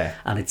mouth. Yeah.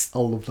 And it's I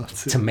love that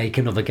to make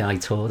another guy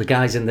talk. The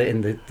guy's in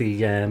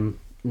the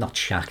not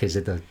shack, is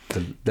it? The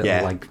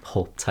little like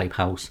hut type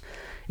house.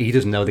 He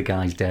doesn't know the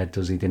guy's dead,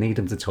 does he? They need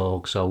him to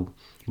talk, so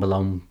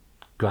Malone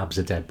grabs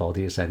a dead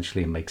body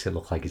essentially and makes it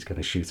look like he's going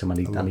to shoot him,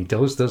 and he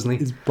does, doesn't he?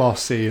 It's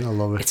bossy. I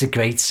love it. It's a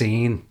great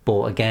scene,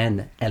 but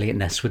again, Elliot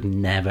Ness would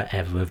never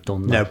ever have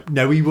done that.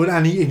 No, he would,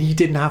 and he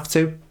didn't have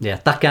to. Yeah,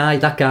 that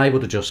guy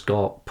would have just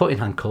got put in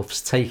handcuffs,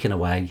 taken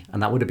away,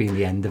 and that would have been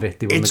the end of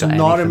it. It's not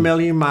anything. A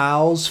million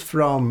miles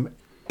from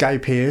Guy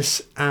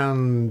Pearce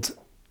and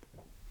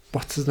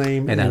what's his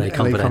name in LA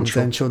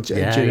Confidential. Do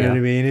you know what I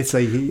mean? It's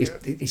like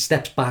he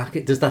steps back.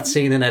 Does that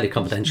scene in LA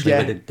Confidential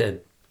where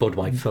the Bud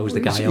White throws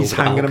the guy over he's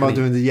hanging him out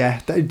doing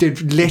that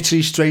did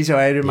literally straight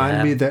away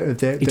remind me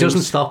that he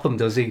doesn't stop him,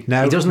 does he?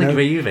 No, he doesn't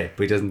agree with it,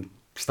 but he doesn't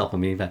stop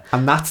him either.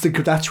 And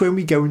that's when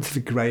we go into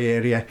the grey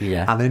area.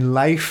 Yeah. And in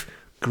life,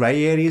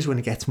 grey area is when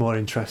it gets more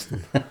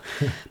interesting.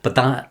 But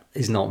that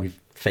is not my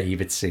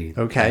favourite scene.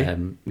 Okay.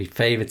 My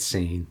favourite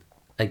scene,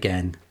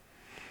 again,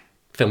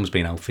 film's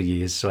been out for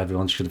years, so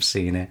everyone should have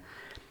seen it.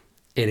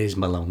 It is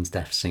Malone's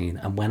death scene.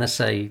 And when I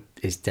say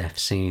his death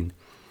scene,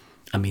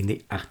 I mean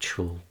the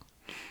actual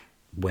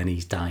when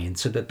he's dying.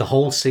 So the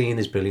whole scene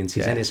is brilliant.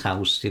 He's in his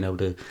house,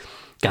 the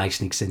guy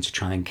sneaks in to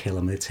try and kill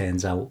him, and it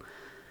turns out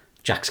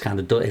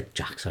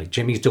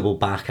Jimmy's double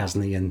back,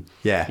 hasn't he? And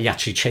he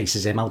actually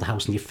chases him out of the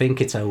house, and you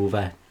think it's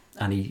over,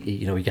 and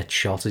he gets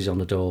shot as he's on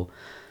the door.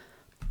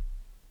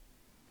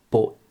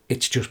 But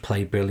it's just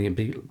played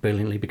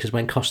brilliantly, because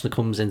when Costner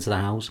comes into the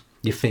house,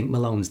 you think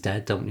Malone's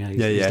dead, don't you?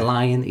 He's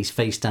lying, he's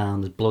face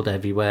down, there's blood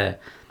everywhere.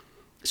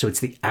 So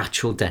it's the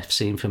actual death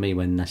scene for me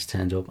when Ness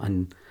turns up,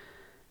 and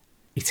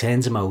he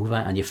turns him over,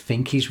 and you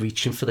think he's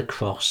reaching for the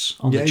cross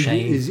on the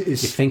chain. You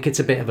think it's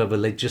a bit of a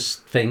religious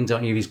thing,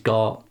 don't you? He's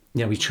got,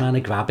 he's trying to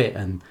grab it,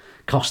 and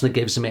Costner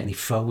gives him it, and he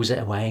throws it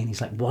away, and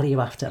he's like, "What are you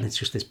after?" And it's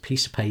just this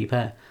piece of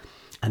paper,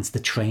 and it's the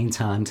train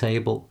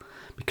timetable,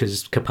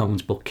 because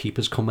Capone's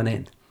bookkeeper's coming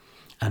in,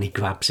 and he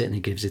grabs it and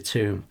he gives it to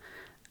him.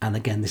 And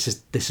again, this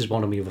is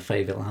one of my other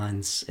favourite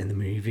lines in the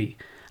movie.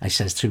 He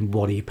says to him,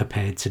 "What are you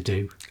prepared to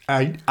do?"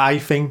 I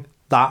think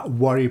that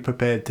 "what are you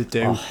prepared to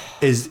do"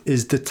 is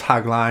the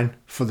tagline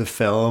for the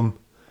film.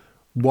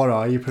 What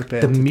are you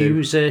prepared to do? The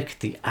music,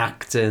 the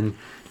acting,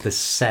 the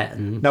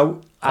setting.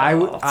 No, I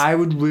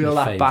would reel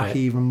that back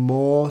even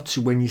more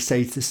to when you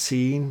say it's the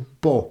scene,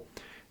 but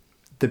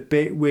the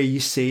bit where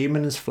you see him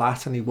in his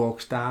flat and he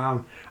walks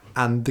down,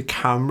 and the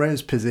camera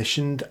is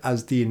positioned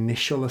as the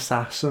initial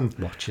assassin,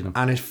 watching him,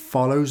 and it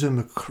follows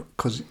him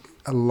because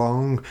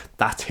along,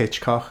 that's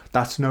Hitchcock.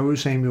 That's no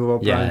same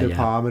about Brian De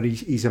Palma.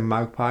 He's a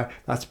magpie.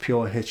 That's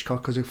pure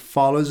Hitchcock, because it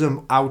follows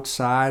him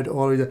outside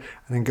and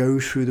then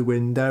goes through the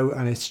window,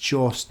 and it's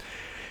just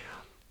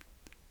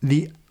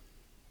the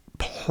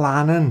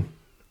planning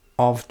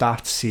of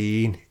that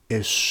scene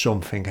is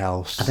something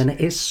else. And then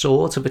it is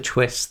sort of a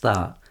twist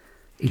that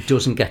he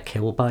doesn't get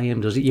killed by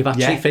him, does he? You've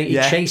actually think he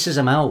chases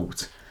him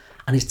out,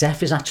 and his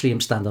death is actually him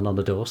standing on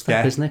the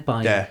doorstep, isn't it?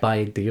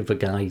 By the other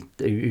guy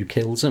who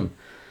kills him.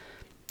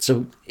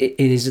 So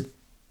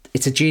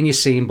it's a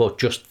genius scene, but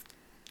just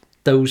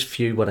those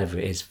few, whatever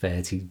it is,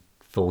 30,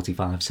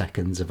 45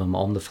 seconds of him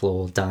on the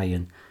floor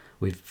dying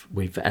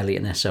with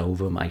Elliot Ness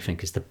over him, I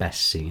think is the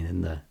best scene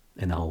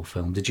in the whole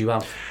film. Did you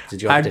have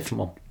a different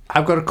one?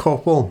 I've got a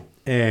couple.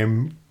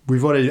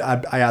 we've already.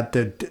 I had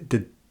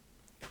the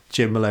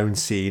Jim Malone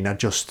scene. I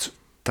just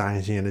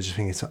dying and I just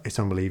think it's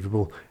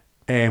unbelievable.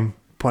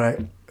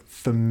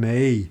 For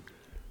me,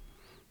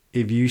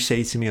 if you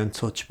say to me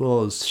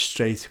Untouchables,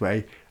 straight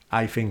away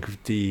I think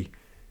of the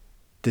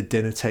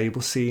dinner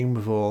table scene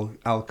with all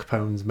Al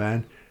Capone's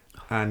men,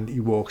 and he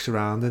walks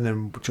around and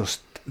then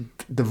just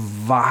the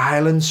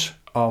violence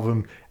of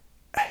him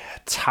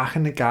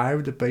attacking the guy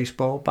with the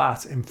baseball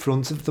bat in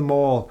front of them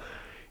all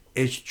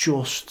is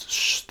just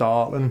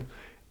startling.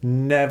 It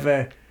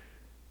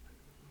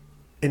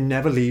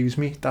never leaves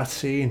me, that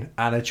scene,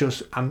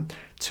 and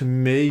to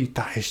me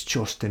that is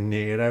just De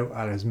Niro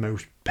at his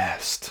most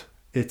best.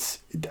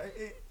 It's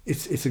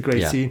a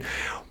great scene.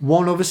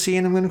 One other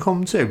scene I'm going to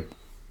come to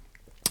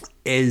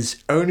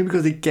is only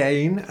because,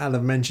 again, and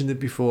I've mentioned it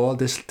before,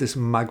 this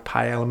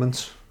magpie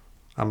element,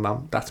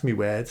 that's my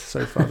word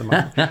so far,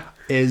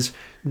 is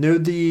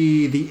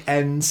the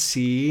end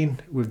scene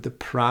with the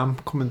pram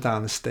coming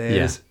down the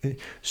stairs.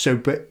 So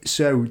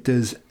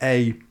there's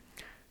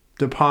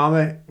De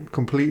Palma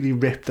completely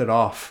ripped it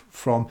off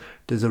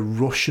there's a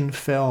Russian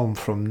film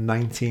from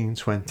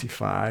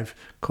 1925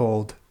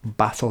 called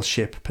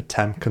Battleship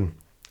Potemkin.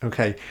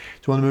 Okay,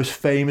 it's one of the most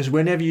famous.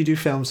 Whenever you do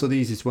film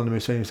studies, it's one of the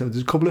most famous. There's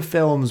a couple of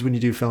films when you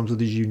do film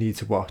studies you need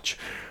to watch.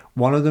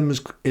 One of them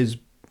is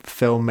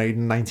film made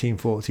in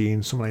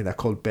 1914, something like that,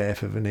 called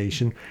Birth of a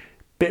Nation.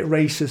 Bit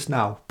racist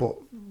now, but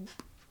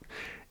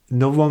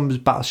another one was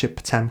Battleship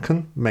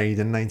Potemkin, made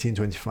in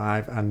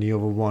 1925, and the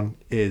other one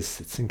is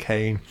Citizen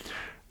Kane.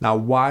 Now,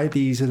 why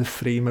these are the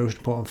three most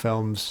important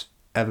films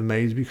ever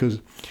made is because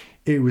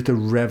it was the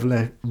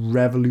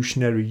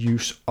revolutionary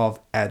use of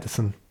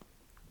editing.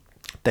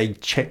 They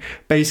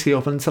basically,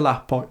 up until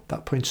that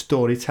point,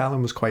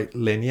 storytelling was quite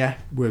linear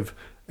with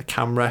a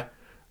camera,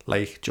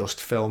 like just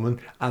filming,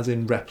 as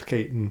in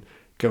replicating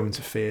going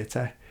to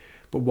theatre.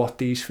 But what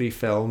these three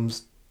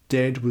films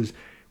did was,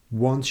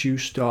 once you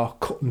start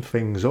cutting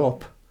things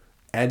up,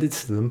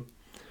 editing them,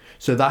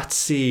 so that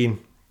scene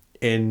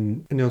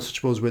in The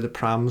Untouchables where the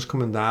pram's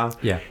coming down,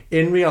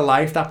 in real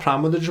life that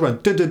pram would have just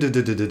went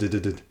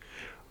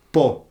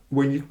but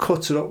when you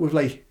cut it up with,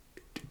 like,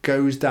 it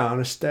goes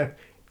down a step,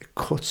 it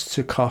cuts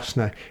to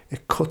Costner,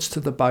 it cuts to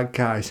the bad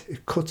guys,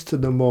 it cuts to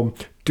the mum,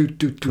 two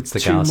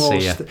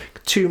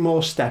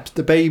more steps,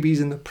 the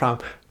baby's in the pram,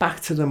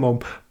 back to the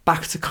mum,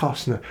 back to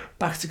Costner,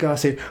 back to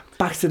Garcia,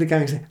 back to the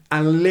gangster,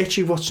 and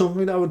literally what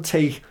something that would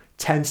take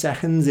 10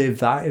 seconds, if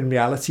that, in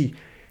reality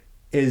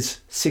is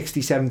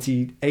 60,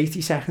 70,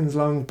 80 seconds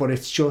long, but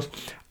it's just,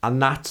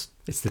 and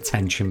it's the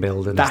tension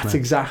building. That's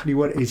exactly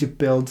what it is. It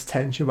builds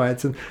tension by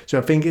it. So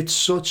I think it's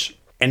such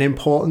an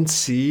important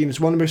scene. It's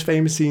one of the most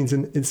famous scenes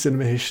in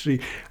cinema history,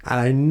 and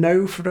I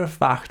know for a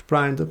fact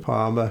Brian De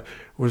Palma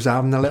was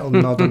having a little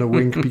nod and a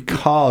wink,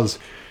 because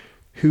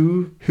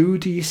who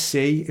do you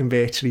see in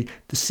virtually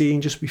the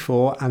scene just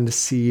before and the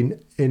scene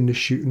in the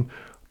shooting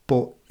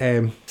but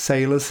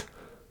sailors?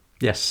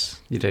 Yes,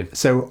 you do.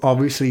 So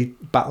obviously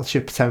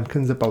Battleship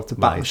Potemkin's about the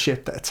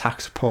battleship that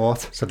attacks a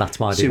port. So that's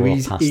why they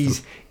walk past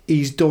them.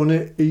 He's done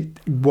it.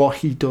 What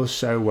he does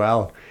so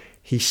well,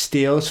 he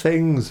steals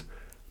things,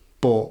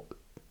 but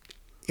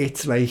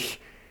it's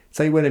like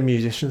when a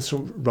musician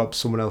robs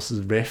someone else's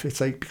riff. It's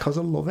like, because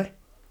I love it,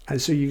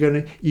 and so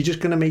you're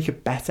just gonna make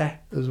it better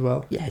as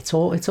well. Yeah, it's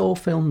all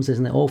films,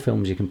 isn't it? All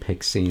films you can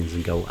pick scenes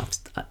and go,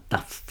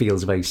 that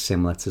feels very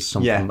similar to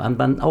something. Yeah.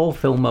 And all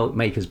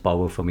filmmakers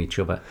borrow from each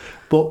other.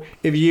 But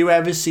if you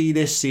ever see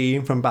this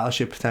scene from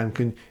Battleship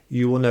Potemkin,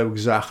 you will know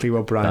exactly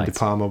what Brian De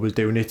Palma was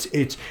doing.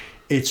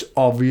 It's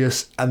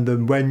obvious, and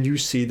then when you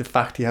see the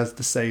fact he has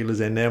the sailors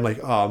in there, I'm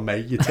like, oh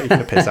mate, you're taking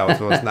the piss out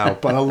of us now.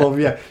 But I love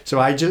you. So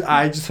I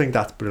just think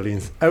that's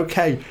brilliant.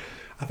 Okay,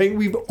 I think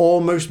we've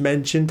almost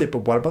mentioned it,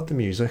 but what about the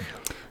music?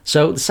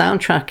 So the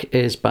soundtrack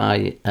is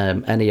by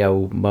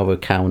Ennio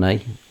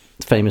Morricone,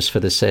 famous for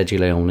the Sergio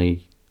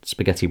Leone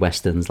spaghetti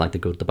westerns like The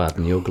Good, the Bad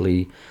and the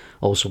Ugly.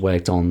 Also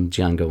worked on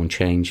Django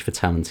Unchained for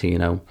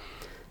Tarantino.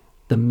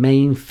 The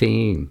main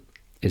theme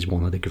is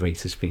one of the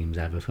greatest themes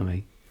ever for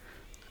me.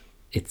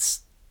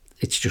 It's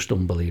just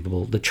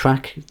unbelievable. The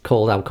track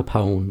called Al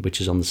Capone,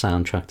 which is on the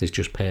soundtrack, is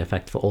just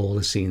perfect for all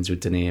the scenes with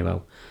De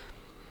Niro.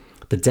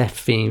 The death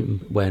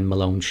theme when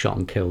Malone's shot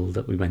and killed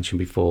that we mentioned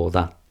before,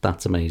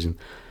 that's amazing.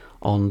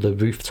 On the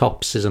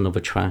Rooftops is another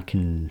track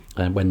when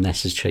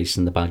Ness is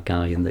chasing the bad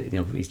guy and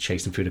he's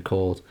chasing through the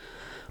court.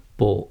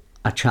 But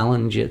I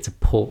challenge you to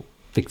put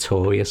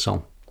Victorious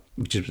on,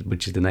 which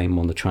is the name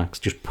on the tracks.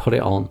 Just put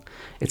it on.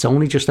 It's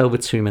only just over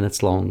 2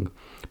 minutes long.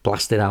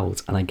 Blast it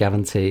out, and I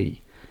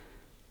guarantee,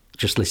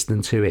 just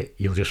listening to it,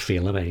 you'll just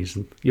feel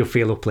amazing. You'll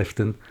feel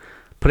uplifting.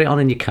 Put it on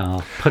in your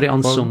car. Put it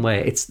on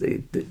somewhere. It's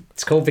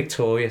called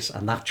Victorious,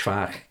 and that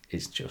track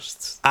is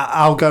just...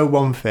 I'll go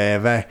one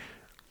further.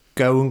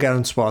 Go and get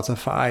on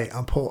Spotify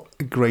and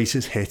put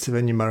Greatest Hits of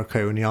Ennio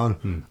Morricone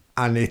on,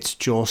 and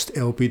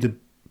it'll be the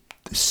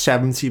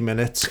 70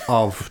 minutes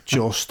of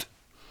just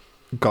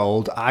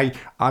gold.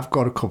 I've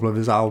got a couple of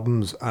his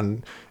albums,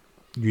 and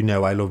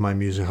I love my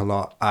music a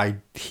lot.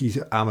 I'm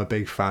a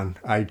big fan.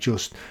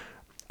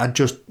 I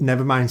just,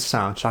 never mind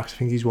soundtracks, I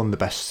think he's one of the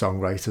best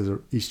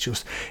songwriters. He's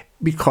just,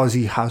 because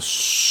he has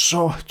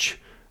such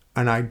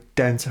an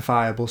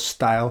identifiable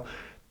style.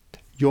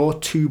 You're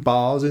 2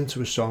 bars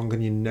into a song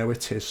and you know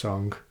it's his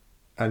song.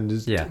 And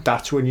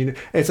that's when you know.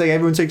 It's like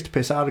everyone takes the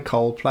piss out of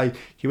Coldplay.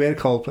 You hear a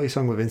Coldplay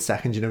song, within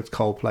seconds you know it's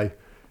Coldplay.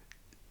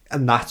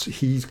 And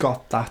he's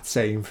got that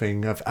same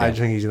thing. I just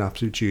think he's an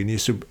absolute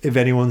genius. So if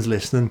anyone's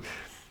listening,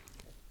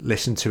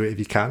 listen to it if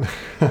you can.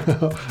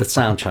 The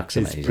soundtrack's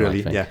amazing. It's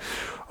brilliant, yeah.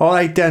 All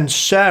right then,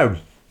 so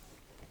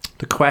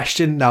the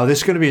question, now this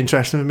is going to be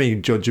interesting for me,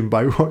 judging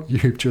by what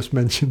you've just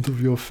mentioned of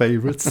your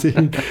favourite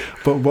scene,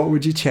 but what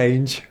would you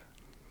change?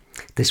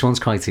 This one's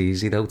quite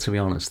easy though, to be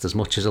honest. As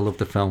much as I love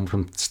the film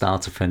from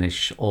start to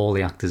finish, all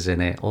the actors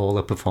in it, all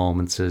the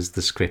performances,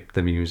 the script,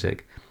 the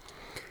music,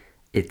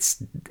 I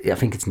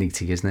think it's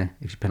Niti, isn't it,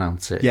 if you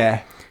pronounce it?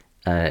 Yeah.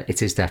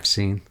 It's his death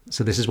scene.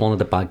 So this is one of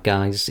the bad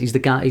guys. He's the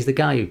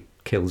guy who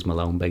kills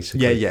Malone,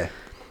 basically. Yeah.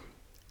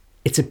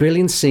 It's a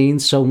brilliant scene.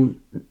 So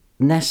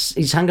Ness,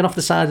 he's hanging off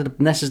the side of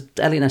the...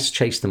 Elliot Ness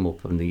chased him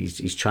up and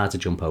he's tried to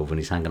jump over and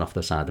he's hanging off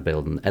the side of the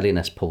building. Elliot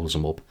Ness pulls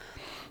him up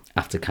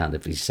after kind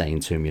of he's saying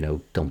to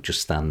him, don't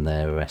just stand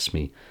there, arrest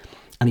me.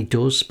 And he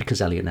does,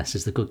 because Elliot Ness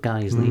is the good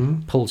guy, isn't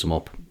he? Pulls him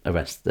up,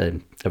 he's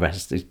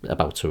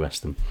about to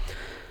arrest him.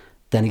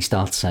 Then he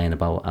starts saying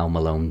about Al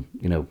Malone,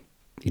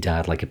 he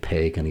died like a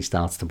pig, and he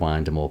starts to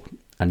wind him up.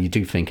 And you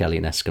do think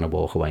Elliot Ness is going to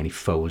walk away, and he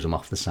throws him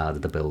off the side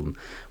of the building,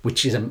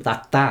 which is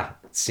that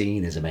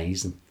scene is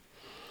amazing.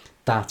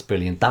 That's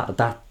brilliant.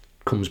 That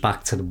comes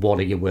back to what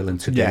are you willing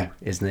to do,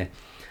 isn't it?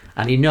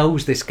 And he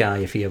knows this guy,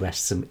 if he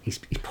arrests him, he's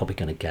probably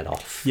going to get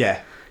off.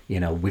 Yeah.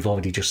 We've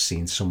already just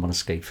seen someone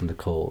escape from the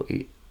court.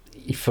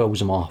 He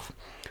throws him off.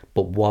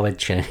 But what a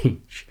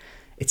change.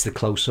 It's the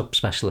close-up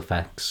special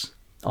effects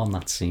on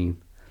that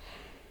scene.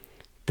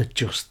 They're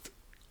just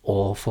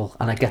awful.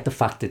 And I get the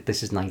fact that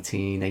this is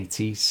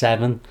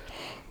 1987,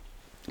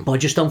 but I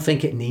just don't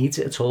think it needs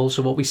it at all.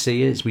 So what we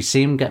see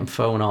him getting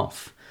thrown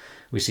off.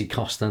 We see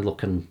Costner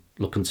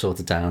looking sort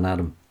of down at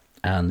him,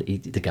 and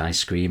the guy's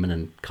screaming,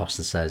 and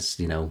Costner says,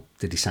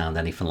 did he sound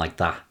anything like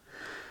that?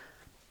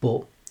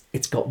 But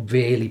it's got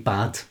really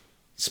bad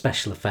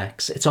special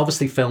effects. It's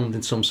obviously filmed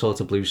in some sort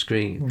of blue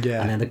screen, and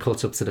then they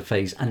cut up to the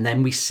face, and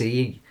then we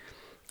see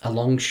a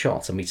long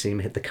shot and we see him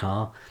hit the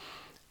car.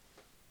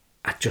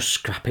 I'd just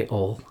scrap it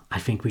all. I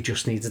think we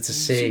just needed to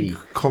see...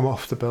 Come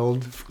off the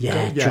build.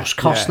 Just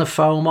Costner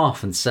throw him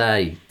off and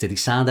say, did he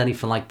sound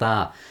anything like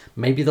that?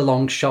 Maybe the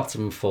long shot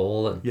of him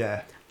falling.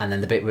 Yeah. And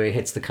then the bit where he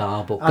hits the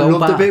car. But I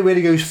love the bit where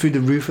he goes through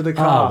the roof of the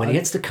car. Oh, when he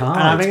hits the car.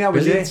 And I think that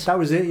was it. That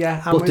was it,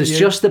 yeah. But there's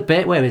just the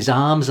bit where his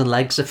arms and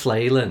legs are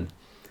flailing,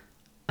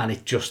 and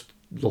it just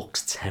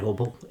looks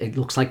terrible. It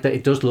looks like that.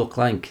 It does look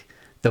like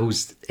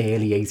those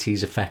early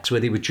 80s effects where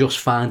they were just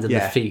finding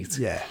the feet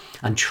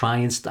and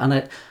trying...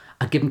 And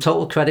I give him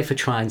total credit for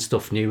trying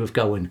stuff new, of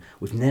going,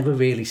 we've never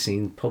really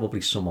seen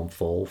probably someone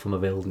fall from a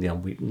building.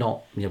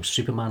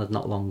 Superman had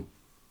not long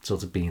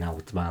sort of been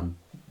out, man.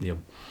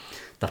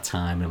 That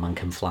time a man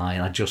can fly,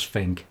 and I just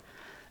think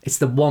it's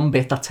the one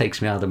bit that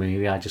takes me out of the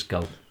movie. I just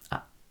go,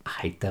 I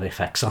hate their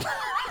effects on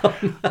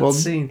that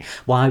scene.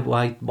 Why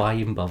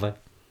even bother?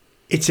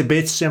 It's a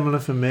bit similar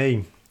for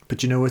me,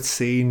 but what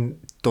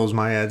scene does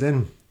my head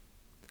in?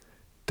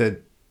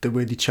 The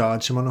way they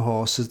charge him on a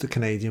horse is the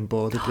Canadian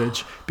border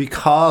bridge,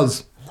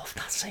 because I love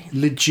that scene.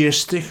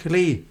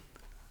 Logistically,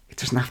 it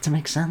doesn't have to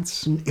make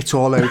sense. It's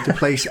all over the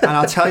place, and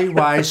I'll tell you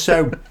why.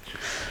 So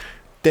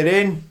they're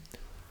in.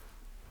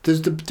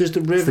 There's the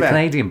river. It's the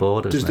Canadian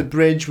border. There's the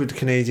bridge with the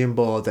Canadian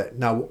border.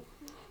 Now,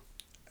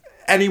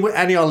 any of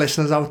our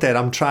listeners out there,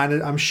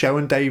 I'm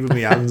showing Dave with my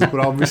hands, but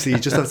obviously you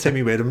just have to take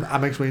me with him.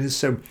 I'm explaining this.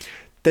 So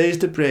there's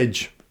the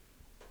bridge.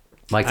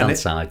 Right hand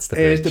side's the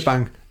bridge. Here's the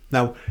bank.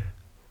 Now,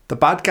 the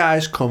bad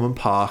guys come and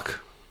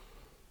park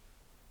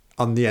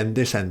on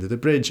this end of the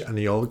bridge, and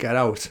they all get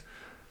out.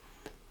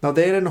 Now,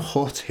 they're in a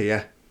hut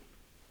here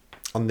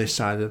on this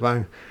side of the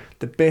bank.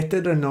 The bit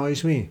that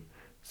annoys me,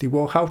 they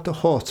walk out the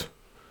hut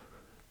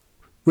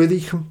where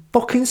they can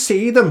fucking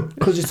see them,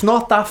 because it's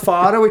not that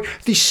far away.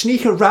 They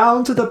sneak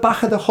around to the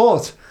back of the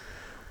hut,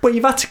 but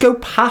you've had to go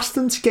past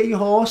them to get your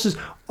horses,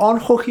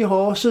 unhook your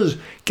horses,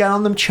 get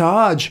on them,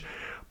 charge.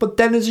 But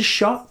then there's a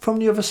shot from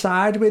the other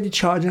side where they're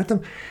charging at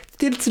them.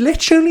 It's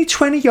literally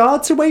 20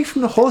 yards away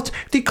from the hut.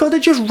 They could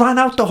have just ran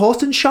out the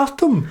hut and shot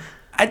them.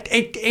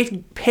 It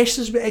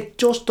pisses me. It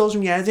just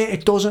doesn't get it.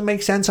 It doesn't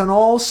make sense. And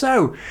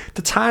also,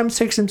 the time it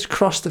takes them to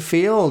cross the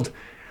field.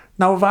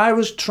 Now, if I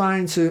was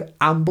trying to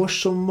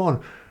ambush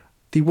someone,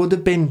 they would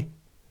have been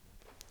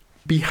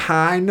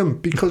behind them,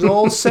 because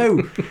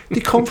also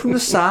they come from the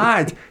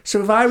side.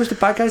 So if I was the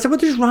bad guys, I would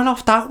have just ran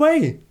off that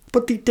way.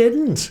 But they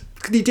didn't.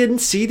 They didn't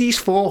see these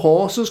 4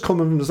 horses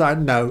coming from the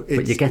side. No,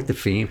 but you get the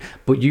theme.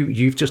 But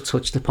you've just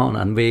touched upon,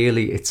 and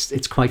really,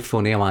 it's quite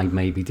funny how I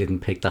maybe didn't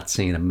pick that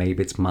scene, and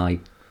maybe it's my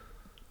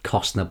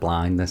Costner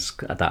blindness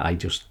that I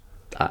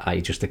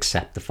just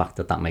accept the fact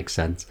that makes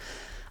sense.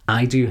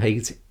 I do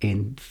hate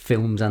in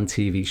films and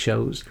TV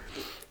shows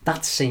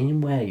that scene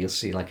where you'll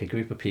see like a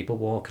group of people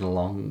walking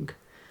along,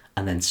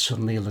 and then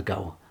suddenly they'll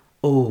go,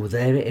 oh,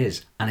 there it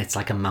is, and it's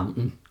like a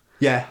mountain.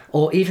 Yeah.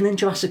 Or even in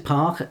Jurassic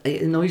Park,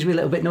 it annoys me a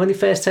little bit. You know, when they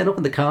first turn up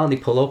in the car and they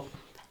pull up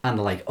and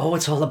they're like, oh,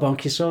 it's all a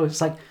Bronchiosaurus.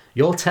 It's like,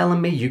 you're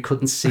telling me you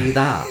couldn't see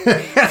that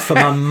from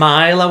a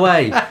mile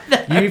away.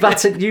 You've had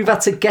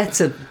to get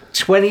to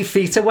 20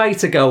 feet away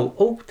to go,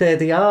 oh, there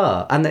they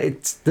are. And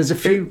there's a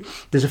few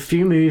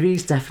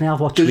movies definitely I've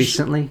watched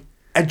recently.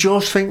 I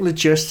just think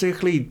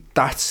logistically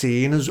that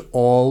scene is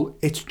all,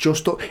 it's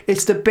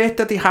the bit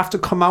that they have to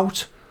come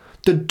out.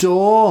 The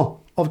door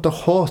of the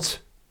hut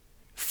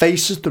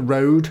faces the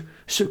road.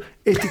 So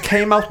if they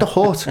came out the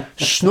hut,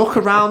 snuck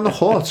around the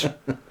hut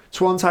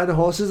to one side of the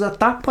horses, at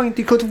that point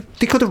they could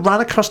have ran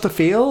across the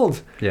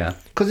field. Yeah.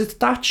 Because it's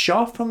that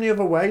shot from the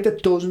other way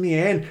that does me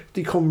in.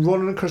 They come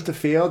running across the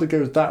field, it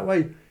goes that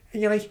way.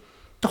 And you're like,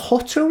 the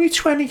hut's only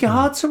 20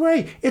 yards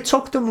away. It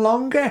took them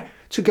longer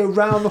to go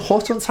round the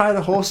hut on side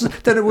of horses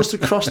than it was to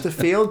cross the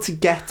field to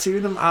get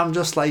to them. I'm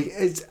just like,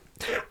 it's...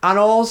 And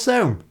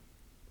also,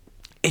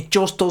 it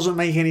just doesn't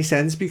make any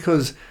sense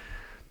because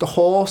the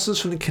horses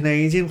from the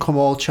Canadian come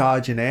all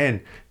charging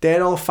in.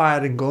 They're all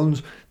firing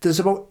guns. There's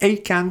about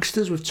 8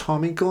 gangsters with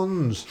Tommy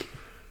guns.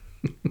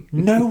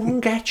 No one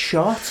gets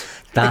shot.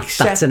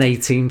 That's an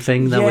 18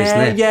 thing though,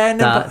 isn't it? Yeah,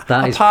 no,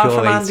 that is apart pure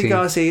from Andy 18.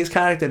 Garcia's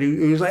character,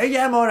 who was like,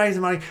 yeah, I'm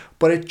alright.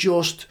 But it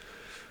just...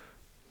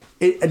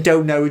 I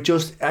don't know.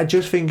 I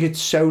just think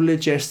it's so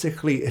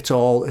logistically, it's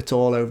all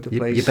over the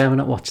place. You better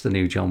not watch the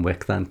new John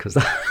Wick then, because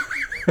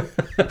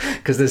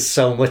there's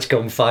so much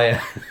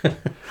gunfire.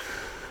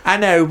 I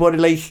know, but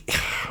like,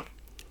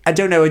 I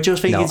don't know. I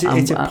just think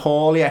it's a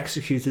poorly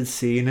executed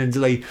scene, and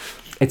like,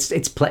 it's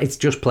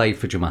just played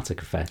for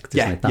dramatic effect,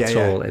 isn't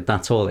it?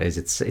 That's all it is.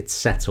 It's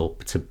set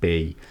up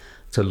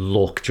to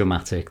look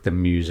dramatic. The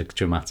music's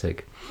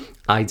dramatic.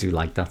 I do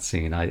like that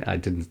scene. I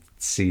didn't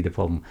see the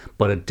problem,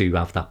 but I do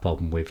have that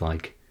problem with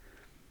like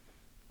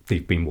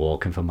they've been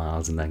walking for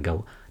miles and then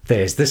go,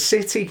 there's the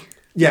city.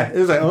 Yeah, it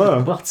was like,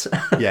 oh, what?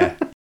 Yeah.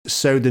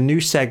 So the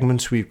new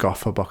segment we've got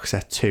for box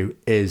set 2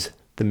 is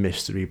the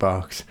mystery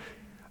box.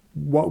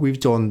 What we've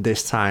done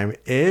this time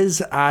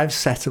is I've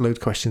set a load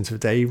of questions for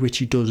Dave, which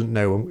he doesn't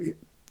know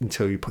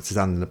until he puts his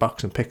hand in the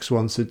box and picks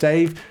one. So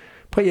Dave,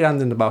 put your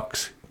hand in the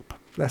box.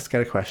 Let's get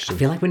a question. I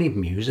feel like we need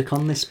music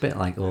on this bit,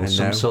 like, or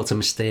some sort of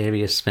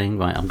mysterious thing.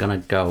 Right, I'm gonna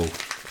go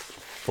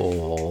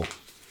for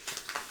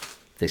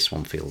this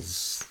one.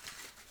 Feels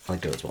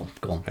like a good one.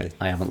 Go on. Okay.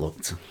 I haven't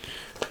looked.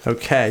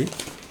 Okay.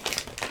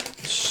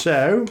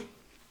 So,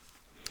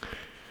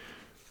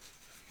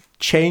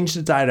 change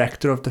the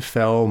director of the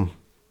film,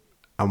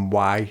 and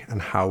why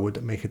and how would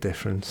it make a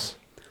difference?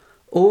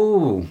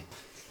 Oh,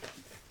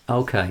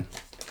 okay.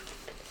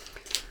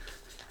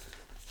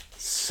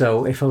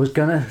 So if you're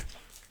gonna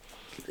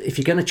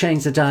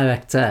change the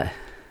director,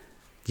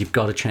 you've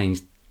got to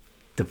change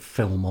the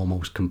film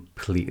almost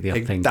completely.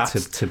 I think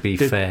to be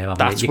fair,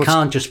 you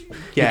can't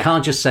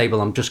just say,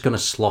 well, I'm just going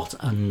to slot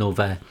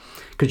another,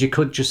 because you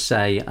could just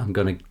say, I'm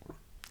going to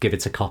give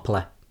it to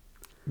Coppola.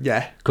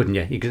 Yeah, couldn't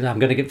you? I'm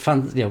going to give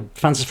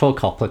Francis Ford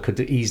Coppola could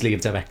easily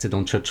have directed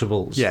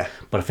Untouchables. Yeah,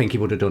 but I think he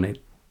would have done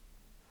it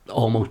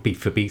almost beat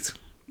for beat.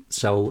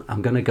 So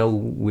I'm going to go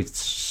with.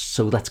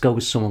 So let's go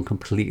with someone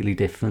completely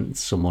different,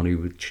 someone who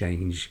would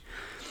change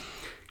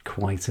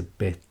quite a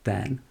bit.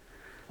 Then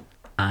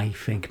I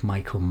think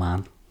Michael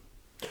Mann.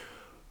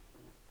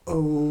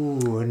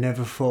 Oh, I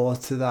never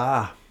thought of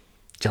that.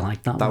 Do you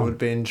like that? That would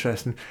be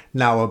interesting.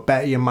 Now, I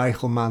bet you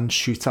Michael Mann's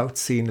shootout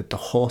scene at the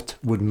hut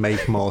would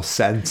make more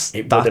sense.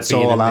 That's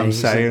all amazing. I'm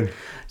saying.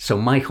 So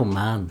Michael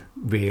Mann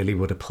really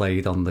would have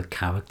played on the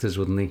characters,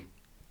 wouldn't he?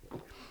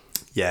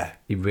 Yeah.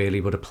 He really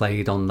would have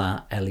played on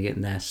that Elliot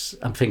Ness.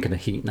 I'm thinking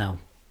of Heat now.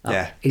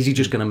 Yeah. Is he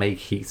just going to make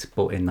Heat,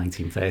 but in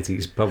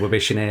 1930s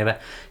Prohibition era?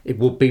 It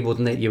would be,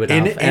 wouldn't it? You would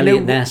have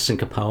Elliot Ness and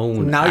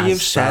Capone. Now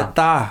you've said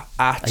that,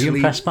 actually... Are you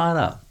impressed by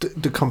that?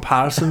 The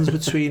comparisons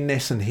between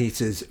this and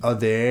Heat are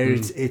there.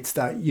 It's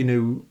that,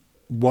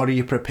 what are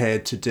you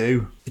prepared to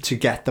do to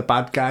get the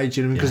bad guy?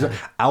 Do you know what I mean?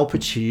 Because Al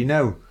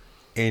Pacino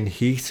in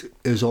Heat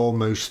is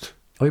almost...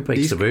 Oh, he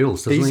breaks the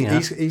rules, doesn't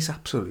he? He's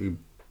absolutely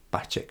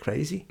batshit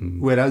crazy.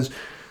 Whereas...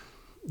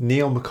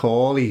 Neil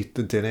McCauley,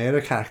 the De Niro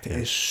character,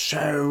 is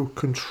so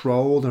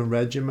controlled and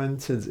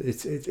regimented.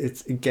 It's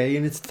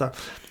again,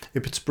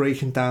 it's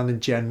breaking down the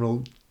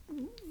general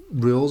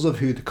rules of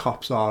who the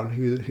cops are and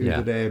who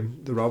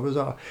the robbers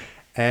are.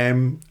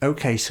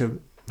 Okay, so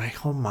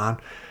Michael Mann,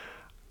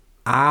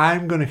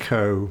 I'm gonna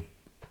go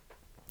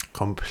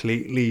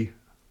completely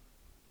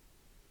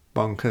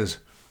bonkers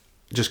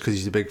just because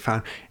he's a big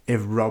fan.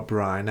 If Rob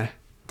Reiner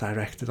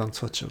directed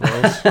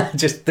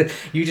Untouchables.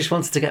 You just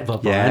wanted to get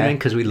Rob Reiner in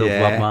because we love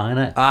Rob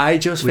Reiner. I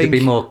just would think... it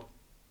be more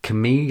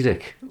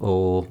comedic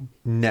or...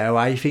 No,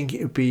 I think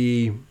it would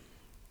be...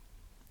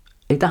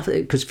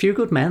 Because Few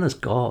Good Men has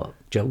got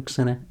jokes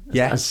in it.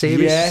 Yeah. As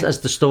serious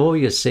as the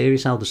story, as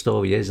serious how the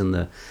story is and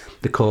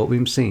the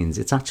courtroom scenes,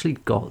 it's actually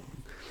got...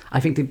 I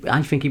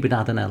think he would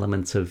add an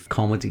element of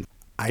comedy.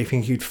 I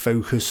think he'd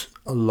focus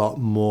a lot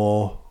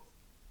more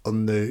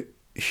on the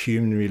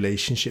human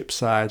relationship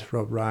side,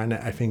 Rob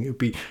Reiner. I think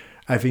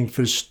I think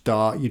for a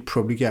start, you'd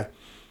probably get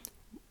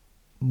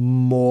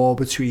more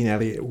between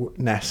Elliot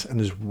Ness and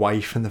his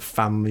wife and the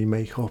family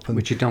makeup, and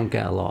which you don't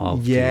get a lot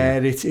of. Yeah,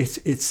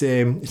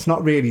 it's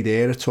not really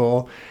there at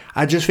all.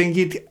 I just think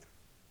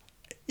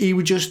he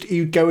would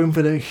go in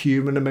for the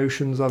human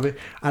emotions of it,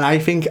 and I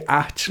think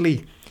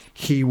actually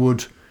we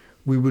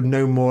would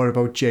know more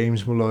about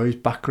James Malloy's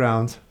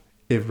background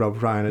if Rob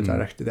Reiner had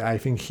directed it. I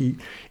think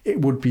it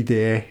would be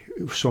there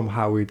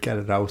somehow. We'd get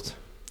it out.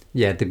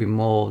 Yeah, there'd be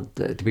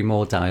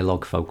more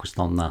dialogue focused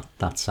on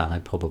that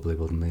side, probably,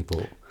 wouldn't they?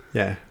 But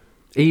yeah,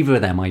 either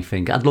of them, I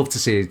think. I'd love to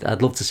see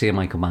a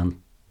Michael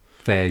Mann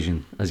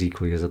version as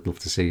equally as I'd love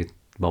to see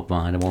Rob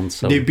Reiner one.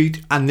 So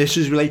and this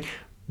is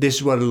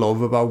what I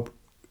love about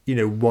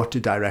what the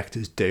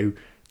directors do.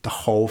 The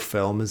whole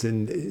film is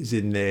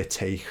in their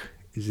take,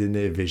 is in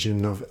their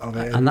vision of it,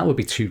 and that would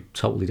be two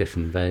totally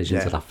different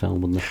versions of that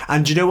film, wouldn't it?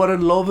 And do you know what I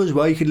love as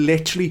well? You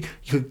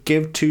could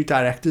give two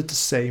directors the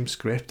same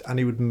script and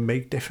he would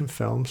make different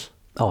films.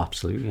 Oh,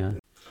 absolutely, yeah.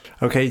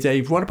 Okay,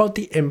 Dave, what about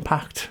the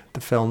impact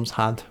the films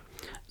had?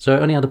 So it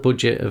only had a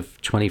budget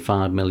of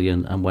 25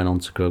 million and went on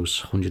to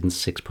gross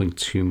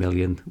 106.2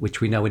 million,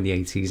 which we know in the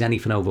 80s,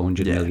 anything over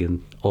 100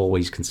 million,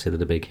 always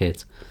considered a big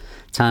hit.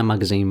 Time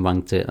magazine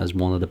ranked it as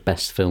one of the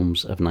best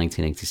films of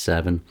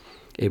 1987.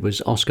 It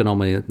was Oscar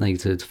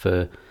nominated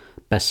for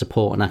Best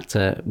Supporting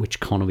Actor, which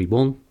Connery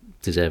won,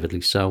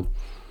 deservedly so.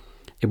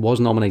 It was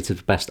nominated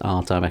for Best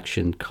Art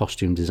Direction,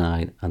 Costume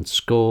Design and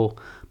Score,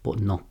 but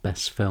not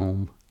Best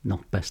Film,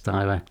 not Best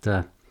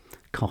Director.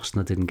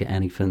 Costner didn't get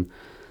anything.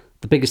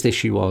 The biggest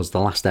issue was The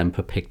Last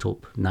Emperor picked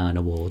up 9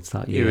 awards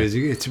that year.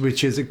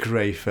 Which is a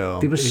great film.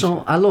 There was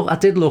I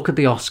did look at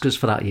the Oscars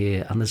for that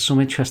year, and there's some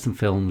interesting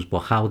films,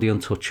 but how The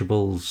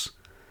Untouchables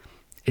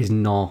is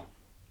not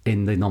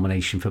in the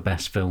nomination for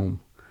Best Film,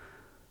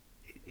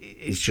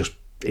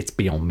 it's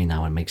beyond me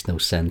now. It makes no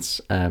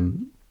sense.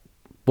 One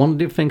of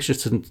the things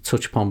just to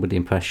touch upon with the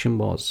impression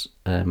was,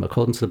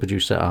 according to the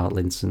producer Art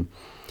Linson,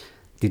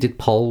 they did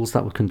polls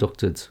that were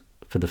conducted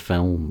for the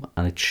film,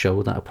 and it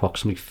showed that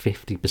approximately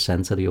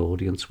 50% of the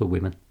audience were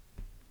women.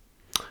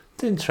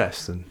 It's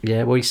interesting.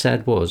 Yeah, what he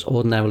said was,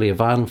 ordinarily a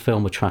violent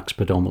film attracts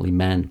predominantly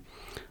men,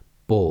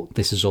 but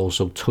this is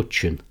also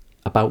touching,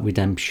 about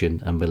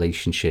redemption and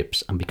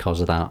relationships, and because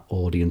of that,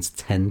 audience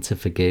tend to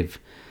forgive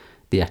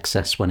the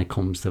excess when it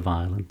comes to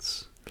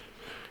violence.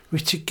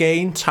 Which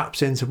again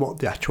taps into what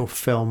the actual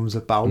film's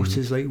about.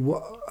 Is like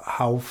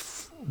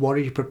what are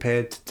you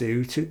prepared to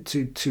do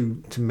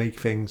to make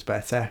things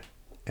better?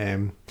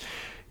 I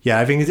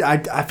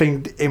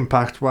think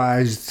impact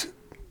wise,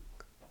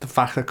 the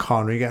fact that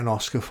Connery got an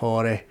Oscar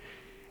for it,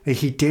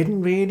 he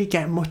didn't really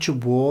get much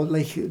award.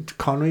 Like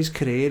Connery's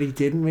career, he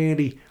didn't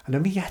really. I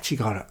don't think he actually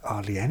got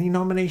hardly any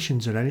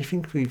nominations or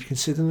anything.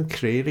 Considering the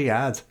career he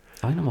had,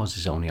 I think it was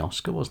his only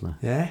Oscar, wasn't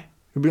it? Yeah,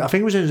 I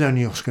think it was his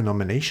only Oscar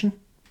nomination,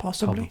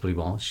 possibly. Probably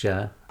was,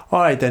 yeah.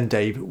 All right then,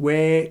 Dave.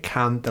 Where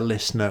can the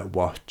listener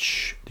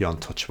watch The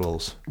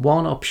Untouchables?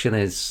 One option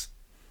is,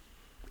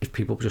 if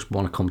people just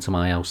want to come to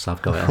my house,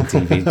 I've got it on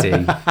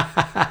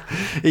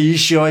DVD. Are you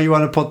sure you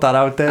want to put that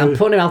out there? I'm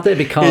putting it out there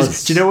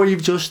because... Do you know what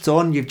you've just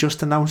done? You've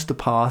just announced a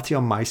party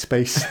on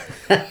MySpace.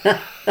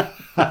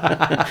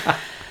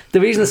 The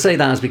reason I say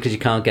that is because you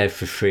can't get it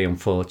for free,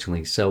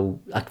 unfortunately. So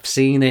I've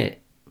seen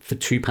it for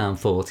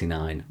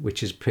 £2.49,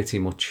 which is pretty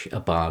much a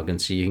bargain.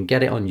 So you can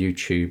get it on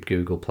YouTube,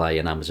 Google Play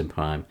and Amazon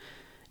Prime.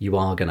 You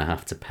are going to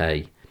have to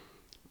pay,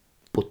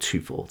 but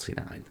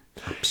 £2.49,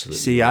 absolutely.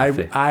 See,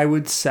 I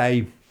would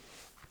say...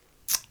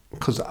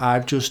 because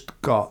I've just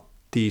got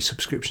the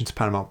subscription to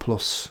Paramount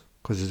Plus,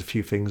 because there's a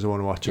few things I want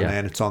to watch on there,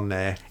 and it's on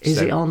there.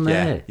 Is it on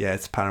there? Yeah,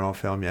 it's a Paramount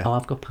film, yeah. Oh,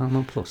 I've got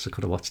Paramount Plus. I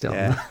could have watched it on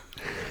there.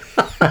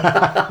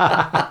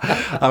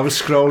 I was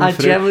scrolling I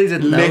through. generally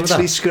didn't know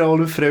literally that.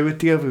 scrolling through it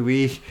the other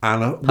week.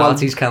 And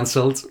Party's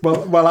cancelled.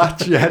 Well,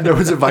 actually, yeah, no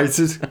one's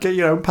invited. Get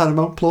your own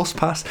Paramount Plus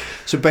pass.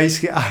 So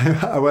basically,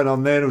 I went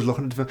on there and I was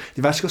looking at the film.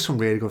 They've actually got some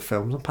really good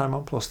films on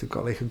Paramount Plus. They've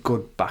got like a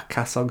good back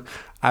catalogue.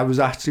 I was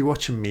actually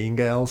watching Mean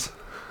Girls.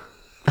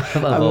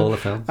 All the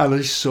film. And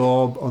I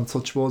saw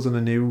Untouchables and I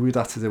knew we'd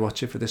have to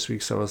watch it for this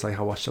week, so I was like,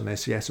 I watched on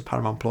this. So yeah, so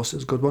Paramount Plus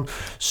is a good one.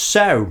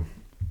 So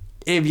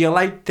if you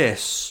like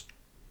this,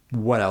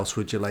 what else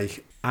would you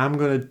like? I'm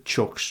gonna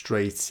chuck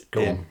straight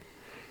in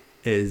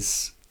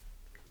is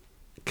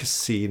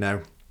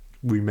Casino.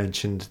 We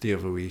mentioned the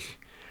other week,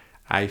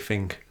 I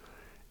think,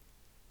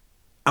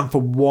 and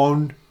for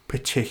one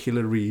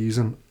particular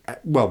reason,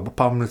 well,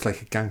 apart from it's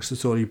like a gangster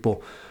story,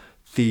 but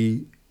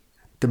the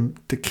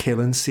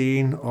killing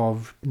scene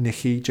of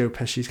Nicky, Joe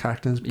Pesci's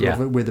character's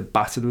brother, with the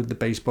battered with the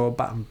baseball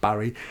bat and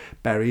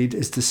buried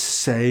is the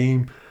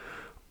same.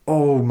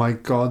 Oh my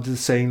God, the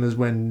same as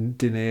when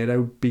De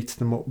Niro beats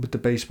them up with the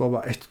baseball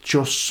bat. It's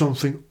just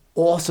something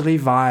utterly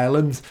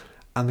violent,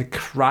 and the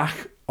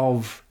crack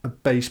of a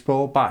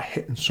baseball bat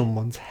hitting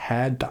someone's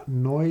head, that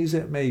noise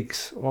it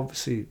makes,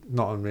 obviously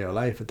not in real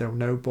life, I don't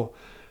know, but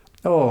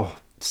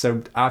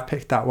so I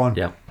picked that one.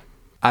 Yeah,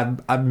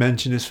 I've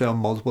mentioned this film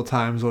multiple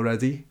times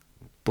already,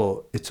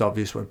 but it's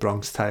obvious what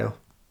Bronx Tale.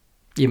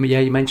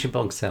 You mentioned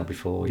Bronx Tale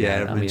before.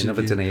 Yeah, I mean,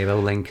 another De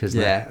Niro link, isn't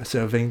it? Yeah,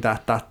 so I think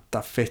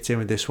that fits in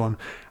with this one.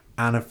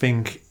 And I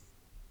think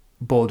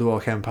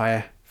Boardwalk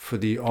Empire, for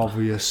the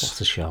obvious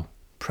What a show.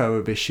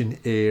 Prohibition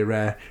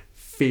era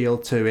feel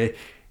to it,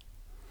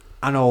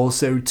 and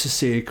also to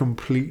see a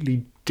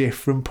completely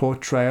different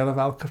portrayal of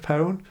Al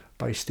Capone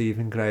by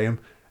Stephen Graham,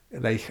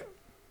 like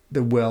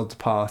the worlds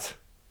apart.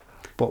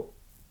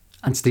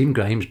 And Stephen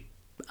Graham's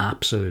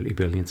absolutely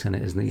brilliant in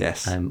it, isn't he?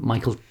 Yes.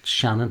 Michael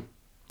Shannon,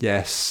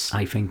 Yes.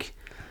 I think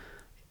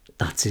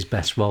that's his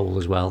best role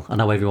as well. I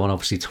know everyone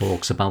obviously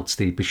talks about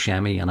Steve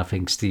Buscemi, and I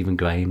think Stephen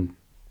Graham,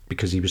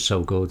 because he was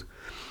so good.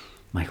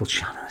 Michael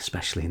Shannon,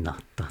 especially in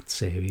that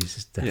series,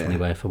 is definitely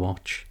worth a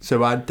watch. So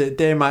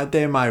they're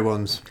my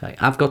ones. Okay,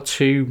 I've got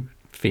two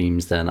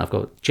themes then. I've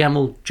got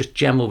general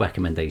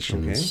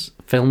recommendations.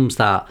 Okay. Films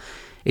that,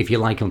 if you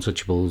like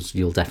Untouchables,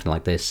 you'll definitely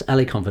like this.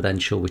 LA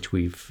Confidential, which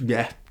we've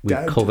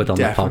covered on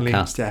the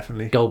podcast.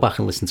 Definitely. Go back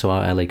and listen to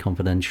our LA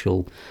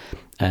Confidential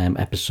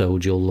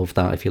episode. You'll love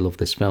that if you love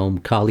this film.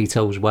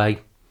 Carlito's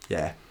Way.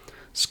 Yeah.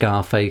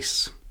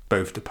 Scarface.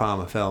 Both De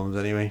Palma films,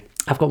 anyway.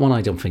 I've got one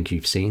I don't think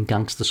you've seen,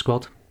 Gangster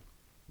Squad.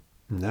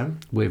 No.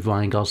 With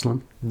Ryan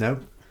Gosling.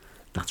 No.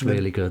 That's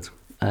really good.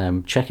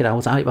 Check it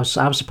out. I was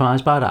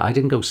surprised by that. I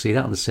didn't go see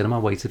that in the cinema. I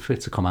waited for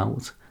it to come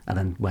out and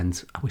then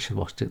went, I wish I'd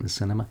watched it in the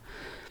cinema.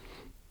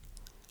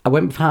 I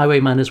went with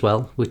Highwayman as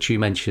well, which you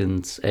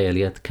mentioned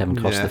earlier, the Kevin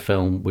Costner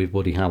film with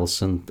Woody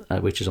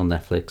Harrelson, which is on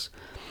Netflix.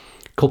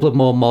 A couple of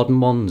more modern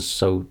ones.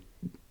 So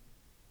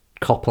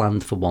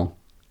Copland for one,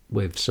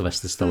 with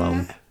Sylvester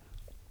Stallone.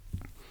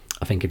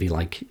 I think if you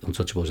like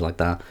Untouchables like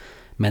that.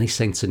 Many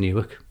Saints of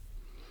Newark.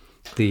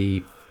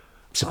 The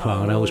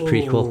Sopranos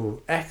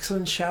prequel.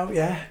 Excellent shout,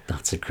 yeah.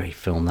 That's a great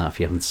film, that, if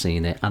you haven't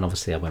seen it. And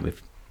obviously I went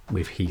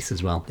with Heath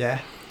as well.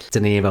 Yeah. De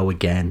Niro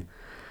again.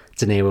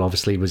 De Niro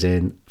obviously was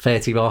in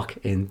 30 Rock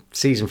in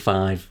season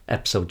 5,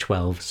 episode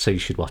 12, so you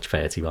should watch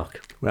 30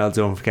 Rock. Well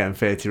done for getting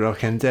 30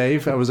 Rock in,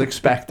 Dave. I was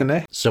expecting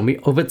it. So my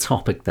other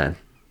topic then,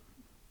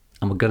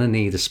 and we're going to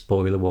need a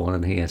spoiler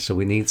warning here, so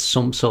we need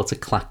some sort of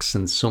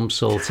klaxon, some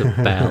sort of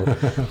bell.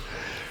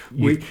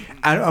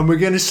 And we're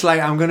going to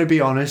I'm going to be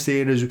honest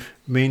here, as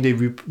me and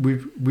Dave,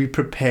 we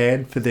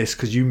prepared for this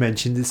because you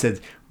mentioned it,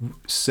 said,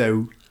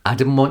 so... I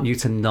didn't want you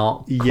to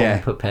not come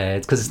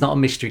prepared, because it's not a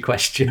mystery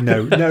question.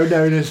 No.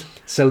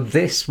 So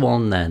this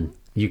one then,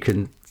 you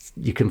can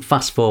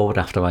fast forward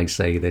after I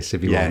say this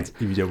if you want.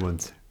 If you don't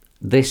want.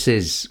 This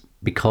is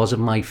because of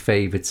my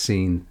favourite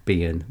scene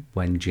being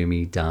when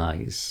Jimmy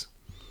dies.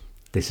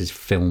 This is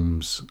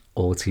films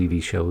or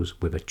TV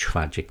shows with a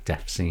tragic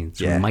death scene.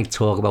 So we might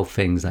talk about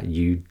things that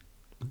you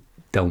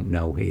don't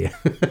know here.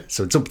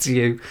 So it's up to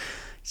you.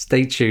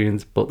 Stay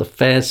tuned. But the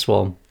first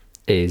one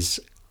is,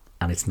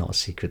 and it's not a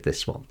secret,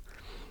 this one,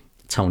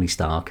 Tony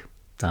Stark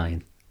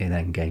dying in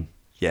Endgame.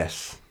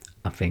 Yes.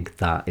 I think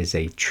that is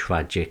a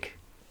tragic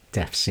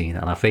death scene.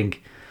 And I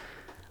think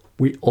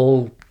we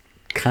all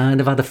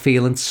kind of had a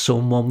feeling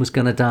someone was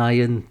going to die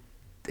in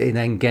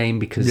Endgame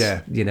because,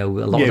 you know,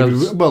 a lot of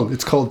those... Well,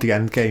 it's called the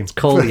Endgame. It's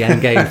called the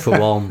Endgame for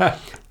one.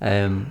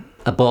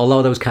 But a lot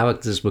of those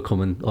characters were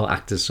coming, or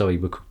actors, sorry,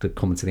 were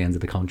coming to the end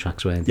of the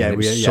contracts, weren't they? It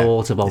was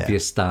sort of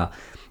obvious that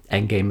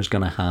Endgame was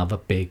going to have a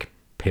big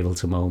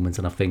pivotal moment,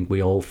 and I think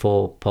we all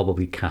thought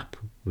probably Cap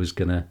was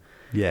going to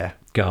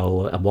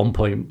go. At one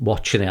point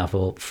watching it, I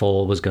thought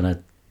Thor was going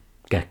to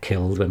get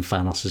killed when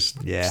Thanos is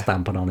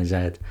stamping on his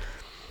head.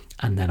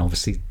 And then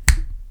obviously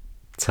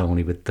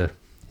Tony with the...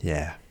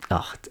 Yeah.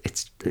 Oh,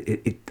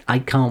 I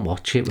can't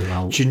watch it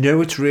without... Do you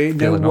know it's really...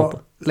 You know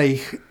what?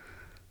 Like,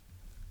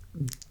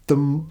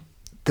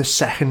 the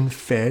second,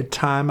 third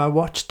time I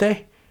watched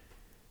it,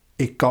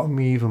 it got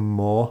me even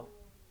more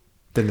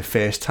than the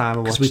first time I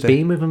watched it. Because we've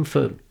been with him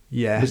for...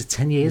 Was it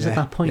 10 years at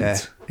that point?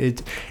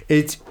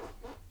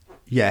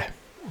 Yeah.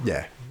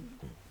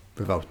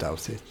 Without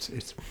doubt,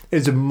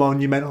 it's a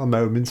monumental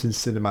moment in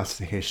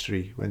cinematic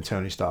history when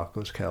Tony Stark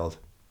was killed.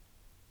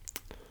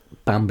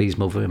 Bambi's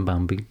mother in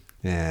Bambi.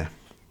 Yeah.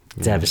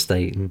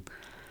 Devastating.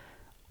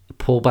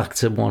 Pull back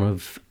to one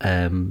of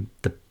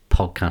the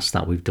podcasts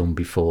that we've done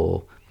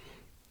before.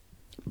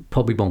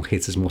 Probably won't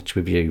hit as much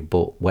with you,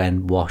 but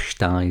when Wash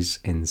dies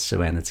in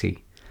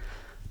Serenity,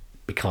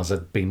 because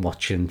I've been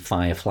watching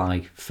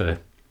Firefly for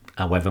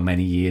however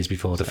many years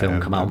before the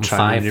film came out. I'm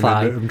trying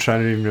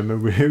to even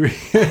remember who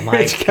oh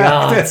my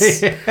God.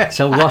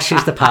 So Wash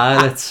is the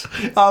pilot.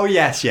 Oh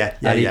yes, yeah.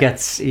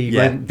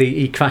 And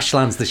he crash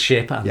lands the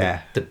ship,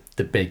 and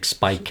the big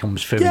spike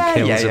comes through and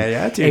kills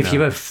him. If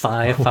you're a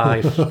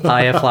Firefly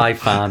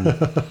fan,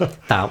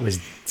 that was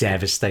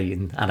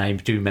devastating. And I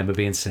do remember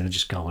being sitting and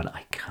just going,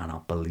 I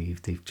cannot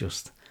believe they've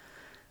just...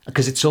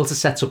 Because it sort of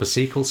sets up a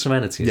sequel,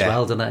 Serenity, as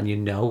well, doesn't it? And you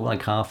know,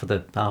 like half of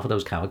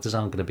those characters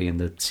aren't going to be in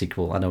the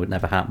sequel. I know it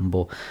never happened,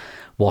 but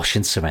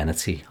watching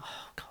Serenity,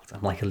 oh God,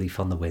 I'm like a leaf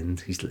on the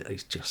wind. He's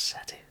just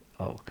said it.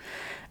 Oh,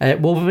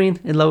 Wolverine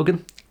in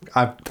Logan.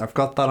 I've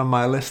got that on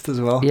my list as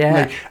well. Yeah,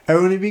 like,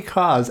 only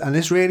because, and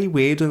it's really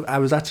weird. I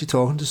was actually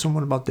talking to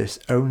someone about this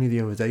only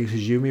the other day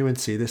because you and me went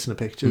to see this in the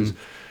pictures.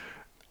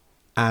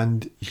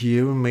 and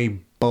you and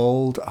me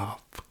bawled our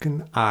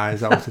fucking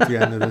eyes out at the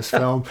end of this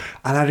film.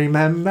 And I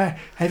remember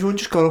everyone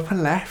just got up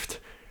and left,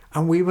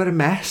 and we were a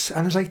mess. And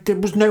I was like,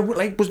 was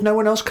no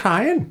one else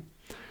crying?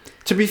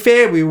 To be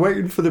fair, we were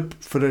waiting for the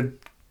end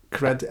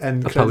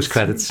credits.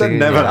 Post-credits That scene,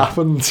 never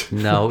happened.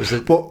 No, it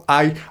was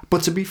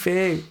but to be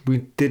fair, we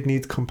did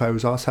need to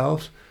compose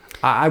ourselves.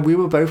 We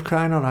were both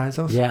crying our eyes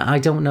out. Yeah, I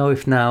don't know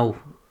if now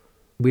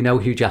we know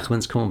Hugh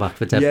Jackman's coming back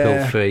for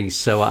Deadpool 3,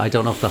 so I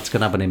don't know if that's going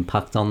to have an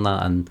impact on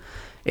that, and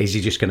is he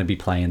just going to be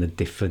playing a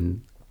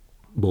different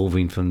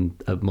Wolverine from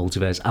a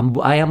multiverse?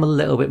 I am a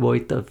little bit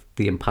worried of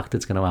the impact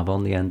it's going to have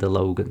on the end of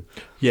Logan.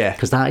 Yeah.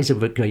 Because that is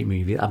a great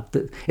movie.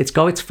 It's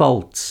got its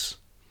faults.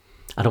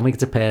 I don't think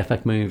it's a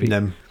perfect movie.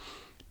 No.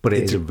 But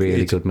it is a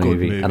really good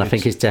movie. And I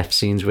think his death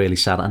scene's really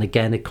sad. And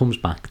again, it comes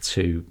back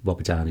to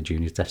Robert Downey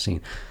Jr.'s death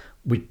scene.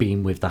 We'd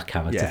been with that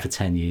character for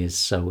 10 years,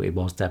 so it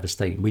was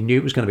devastating. We knew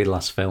it was going to be the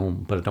last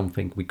film, but I don't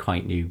think we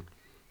quite knew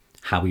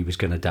how he was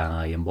going to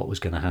die and what was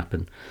going to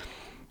happen.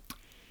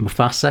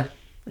 Mufasa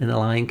in The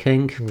Lion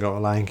King. I've got a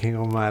Lion King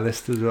on my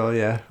list as well,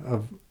 yeah.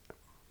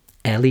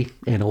 Ellie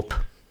in Up.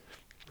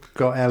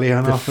 Got Ellie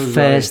on Up as well. The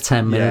first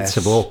 10 minutes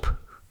of Up.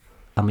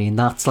 I mean,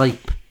 that's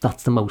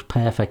the most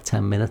perfect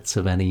 10 minutes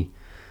of any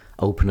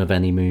open of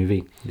any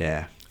movie.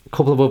 Yeah. A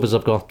couple of others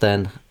I've got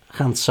then.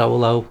 Han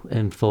Solo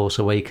in Force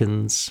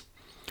Awakens.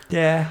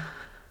 Yeah.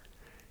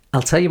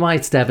 I'll tell you why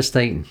it's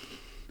devastating.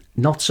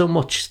 Not so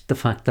much the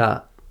fact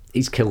that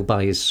he's killed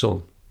by his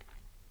son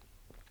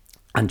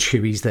and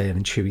Chewie's there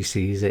and Chewie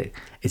sees it.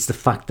 It's the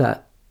fact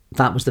that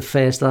that was the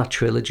first of that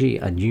trilogy,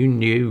 and you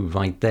knew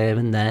right there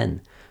and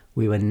then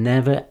we were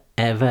never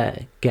ever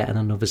getting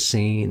another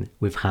scene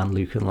with Han,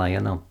 Luke and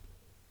Leia now.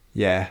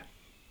 Yeah.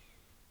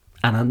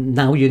 And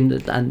now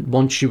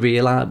once you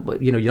realise,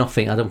 you're not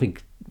thinking, I don't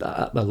think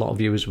a lot of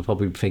viewers were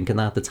probably thinking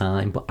that at the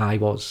time, but I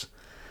was.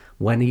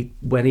 When he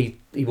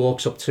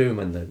walks up to him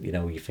and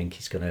you think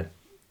he's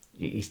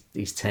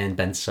turned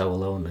Ben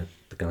Solo and they're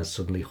gonna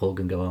suddenly hug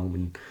and go home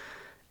and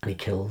he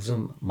kills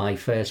him. My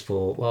first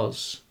thought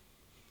was,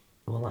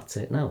 well, that's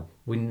it now.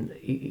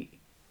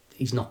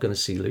 He's not going to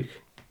see Luke.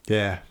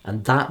 Yeah,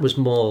 and that was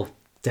more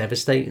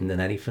devastating than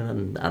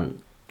anything.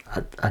 And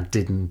I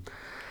didn't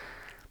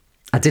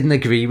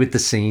agree with the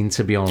scene,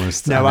 to be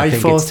honest. No, I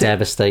think it's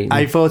devastating.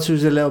 I thought it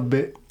was a little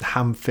bit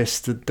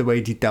ham-fisted the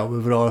way he dealt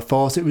with it all. I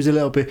thought it was a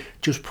little bit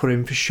just put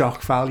in for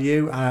shock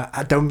value.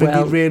 I don't think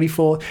he really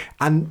thought.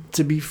 And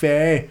to be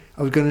fair,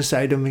 I was going to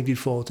say I don't think he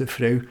thought it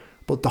through.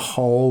 But the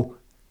whole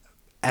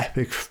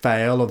epic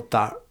fail of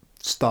that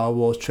Star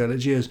Wars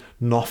trilogy is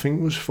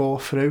nothing was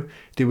thought through.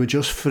 They were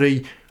just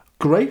three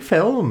great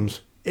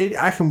films.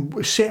 I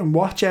can sit and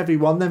watch every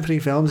one of them 3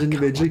 films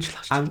individually,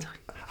 and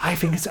I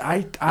think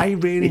I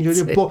really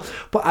enjoyed it.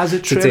 But as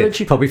a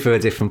trilogy, probably for a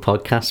different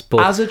podcast.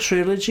 But as a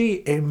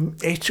trilogy,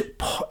 it's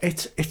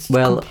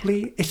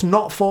complete. It's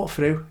not thought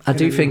through. I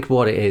do think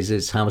what it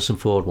is Harrison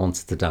Ford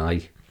wanted to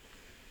die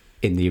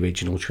in the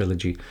original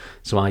trilogy,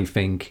 so I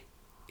think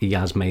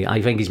he's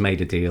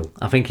made a deal.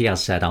 I think he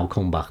has said, I'll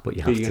come back, but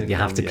you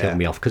have to kill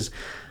me off. Because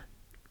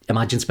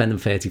imagine spending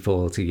 30,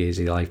 40 years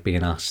of your life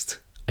being asked,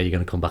 are you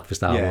going to come back for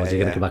Star Wars? Are you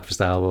going to come back for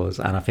Star Wars?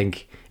 And I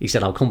think he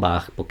said, I'll come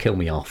back, but kill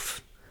me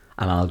off.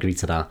 And I'll agree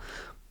to that.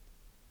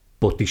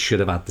 But they should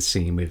have had the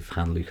scene with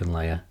Han, Luke and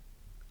Leia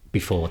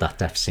before that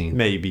death scene.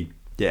 Maybe,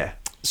 yeah.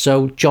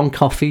 So John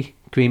Coffey,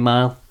 Green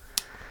Mile.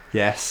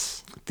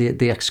 Yes.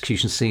 The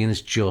execution scene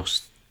is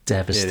just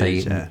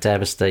devastating,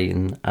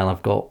 devastating. And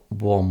I've got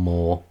one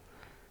more.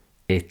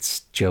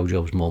 It's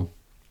Jojo's mum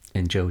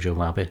in Jojo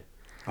Rabbit,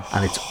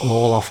 and it's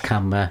all off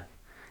camera.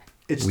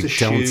 It's we the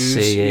don't shoes.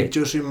 See it. It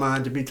just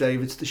reminded me,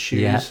 Dave. It's the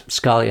shoes. Yeah,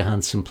 Scarlett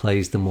Johansson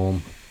plays the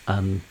mum,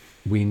 and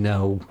we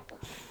know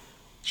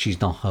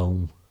she's not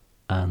home,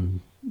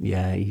 and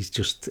he's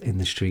just in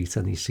the street,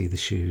 and you see the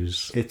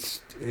shoes.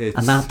 It's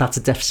and that's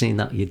a death scene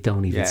that you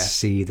don't even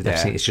see. The death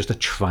scene. It's just a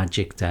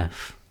tragic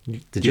death.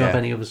 Did you have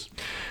any others?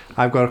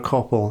 I've got a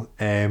couple.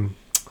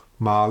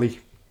 Marley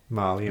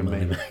and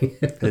me.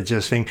 I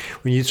just think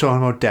when you're talking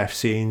about death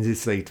scenes,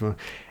 it's like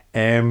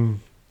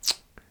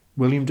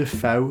William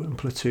Dafoe in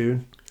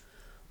Platoon.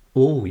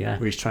 Oh yeah,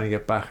 where he's trying to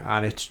get back,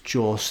 and it's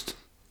just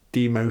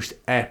the most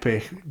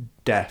epic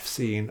death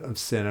scene of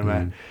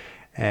cinema.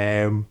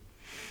 I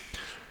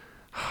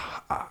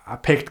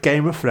picked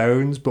Game of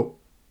Thrones, but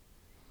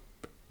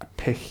I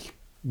pick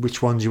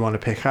which ones you want to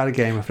pick out of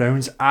Game of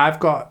Thrones. I've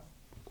got,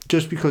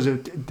 just because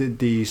of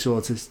the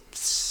sort of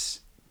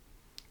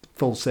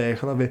full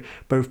circle of it,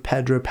 both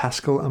Pedro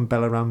Pascal and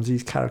Bella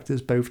Ramsey's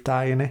characters both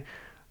die in it.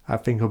 I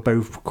think are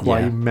both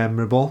quite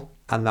memorable,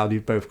 and now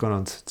they've both gone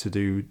on to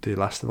do The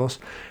Last of Us.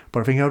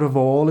 But I think out of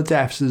all the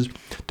deaths,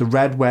 the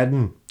Red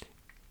Wedding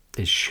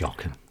is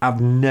shocking. I've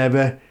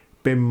never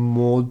been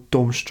more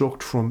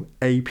dumbstruck from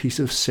a piece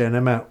of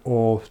cinema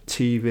or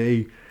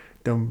TV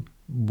than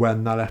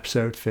when that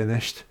episode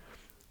finished.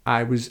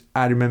 I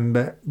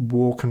remember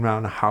walking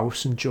around the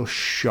house and just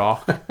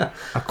shocked.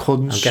 I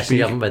couldn't speak. I'm guessing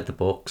you haven't read the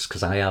books,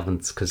 because I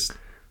haven't, because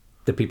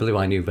the people who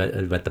I knew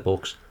read the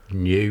books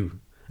knew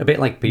A bit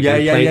like people.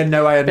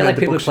 No, I had a bit like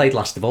people who books. played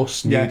Last of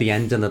Us knew Yeah. the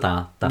ending of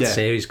that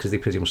series because they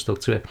pretty much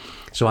stuck to it.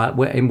 So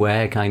in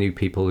work, I knew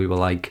people who were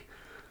like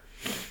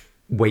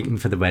waiting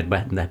for the Red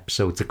Wedding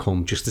episode to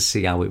come just to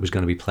see how it was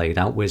going to be played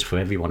out. Whereas for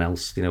everyone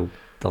else, the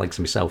likes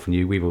of myself and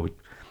you, we were,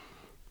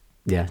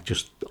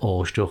 just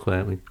awestruck,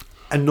 weren't we?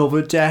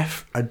 Another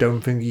death I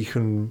don't think you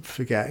can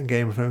forget in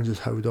Game of Thrones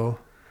is Hodor.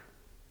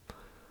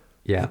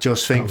 Yeah, I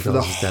just think for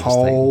Hodor's the is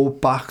whole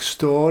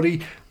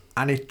backstory,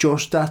 and it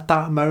just at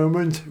that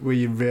moment where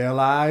you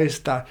realise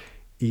that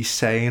he's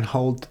saying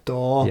hold the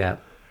door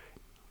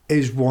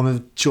is one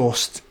of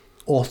just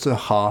utter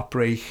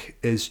heartbreak.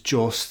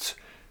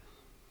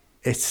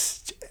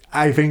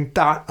 I think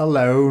that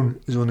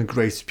alone is one of the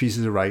greatest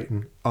pieces of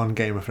writing on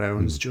Game of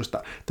Thrones. Just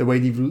the way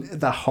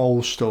the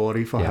whole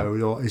story for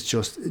Hodor is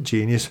just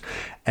genius.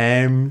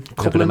 Not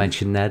going to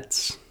mention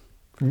Ned's.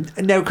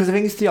 No, because I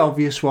think it's the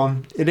obvious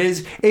one.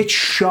 It's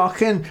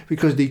shocking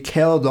because they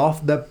killed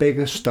off the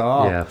biggest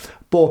star. Yeah.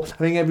 But I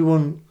think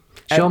everyone...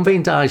 Sean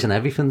Bean dies and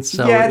everything,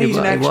 so... Yeah, he's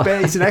an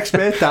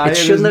expert dyer.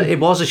 It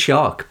was a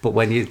shock, but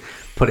when you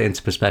put it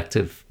into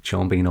perspective,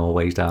 Sean Bean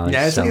always dies.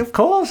 Yes, so of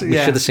course. We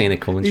should have seen it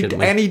coming, shouldn't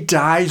we? And he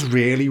dies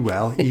really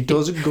well. He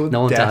does a good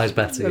No one death. dies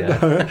better,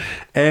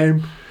 yeah.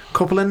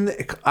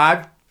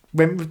 I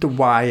went with The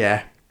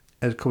Wire.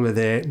 There's a couple of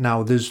there.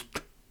 Now, there's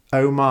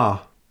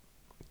Omar,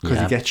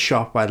 because he gets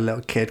shot by the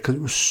little kid, because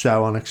it was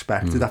so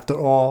unexpected. After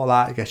all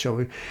that, he gets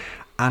shot.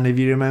 And if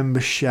you remember,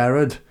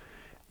 Sherrod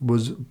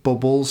was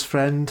Bubbles'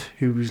 friend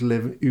who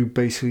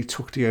basically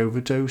took the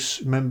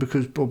overdose. Remember,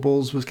 because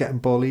Bubbles was getting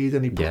bullied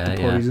and he put the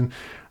poison,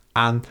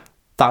 and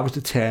that was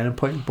the turning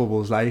point in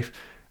Bubbles' life.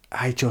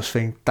 I just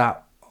think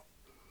that,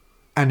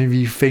 and if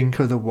you think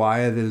of The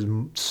Wire, there's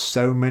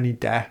so many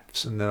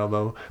deaths,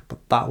 but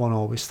that one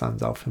always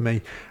stands out for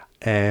me.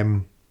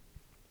 And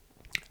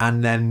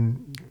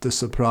then The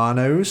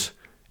Sopranos,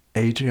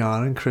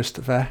 Adriana and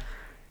Christopher.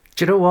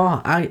 Do you know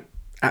what?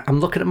 I'm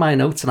looking at my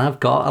notes and I've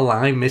got a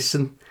line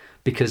missing.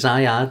 Because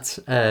I had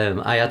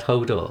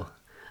Hodor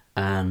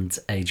and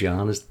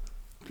Adriana's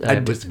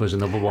was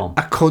another one.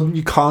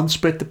 You can't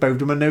split the both of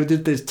them. I know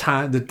that there's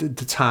time,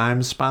 the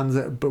time spans,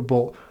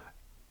 but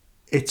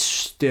it's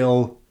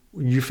still,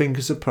 you think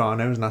of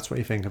Sopranos and that's what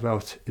you think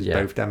about is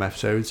both them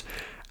episodes.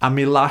 And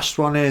my last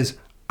one is,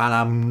 and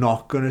I'm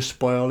not going to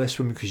spoil this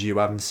one because you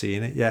haven't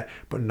seen it yet,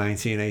 but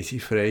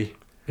 1983.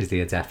 Is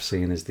the death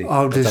scene?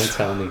 Don't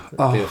tell me.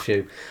 There'll be a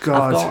few.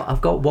 God.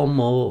 I've got one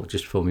more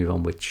just before we move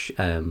on, which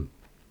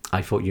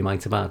I thought you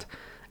might have had.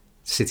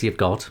 City of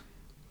God.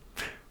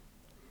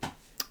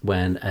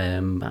 When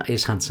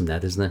it's Handsome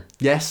Ned, isn't it?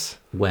 Yes.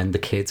 When the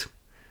kid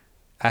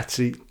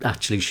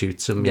actually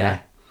shoots him.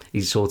 Yeah.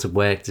 He's sort of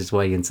worked his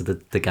way into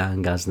the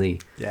gang, hasn't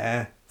he?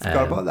 Yeah.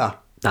 Forgot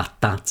about that.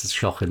 That's a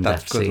shocking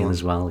death scene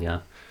as well. Yeah.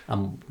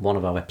 And one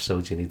of our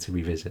episodes you need to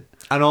revisit.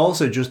 And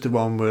also just the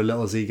one where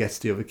Little Z gets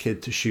the other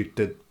kid to shoot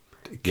the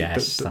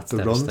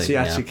runs. He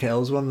actually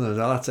kills one.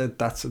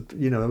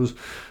 That was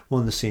one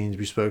of the scenes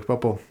we spoke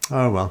about. But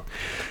oh well.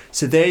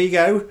 So there you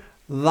go.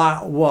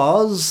 That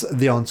was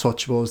The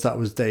Untouchables. That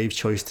was Dave's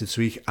choice this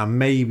week. And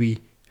maybe,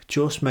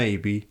 just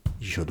maybe,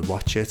 you should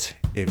watch it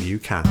if you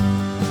can.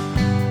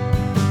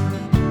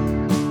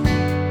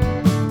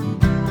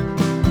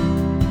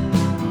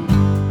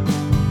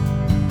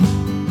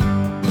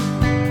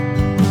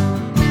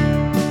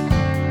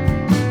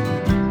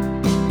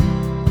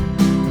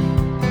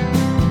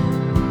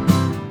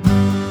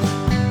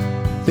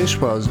 This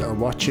was a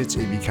Watch It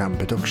If You Can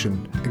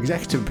production,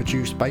 executive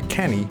produced by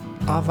Kenny,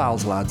 our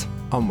Val's lad,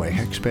 on Wake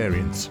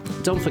Experience.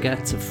 Don't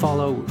forget to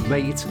follow,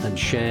 rate and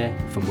share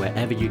from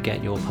wherever you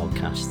get your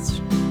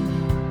podcasts.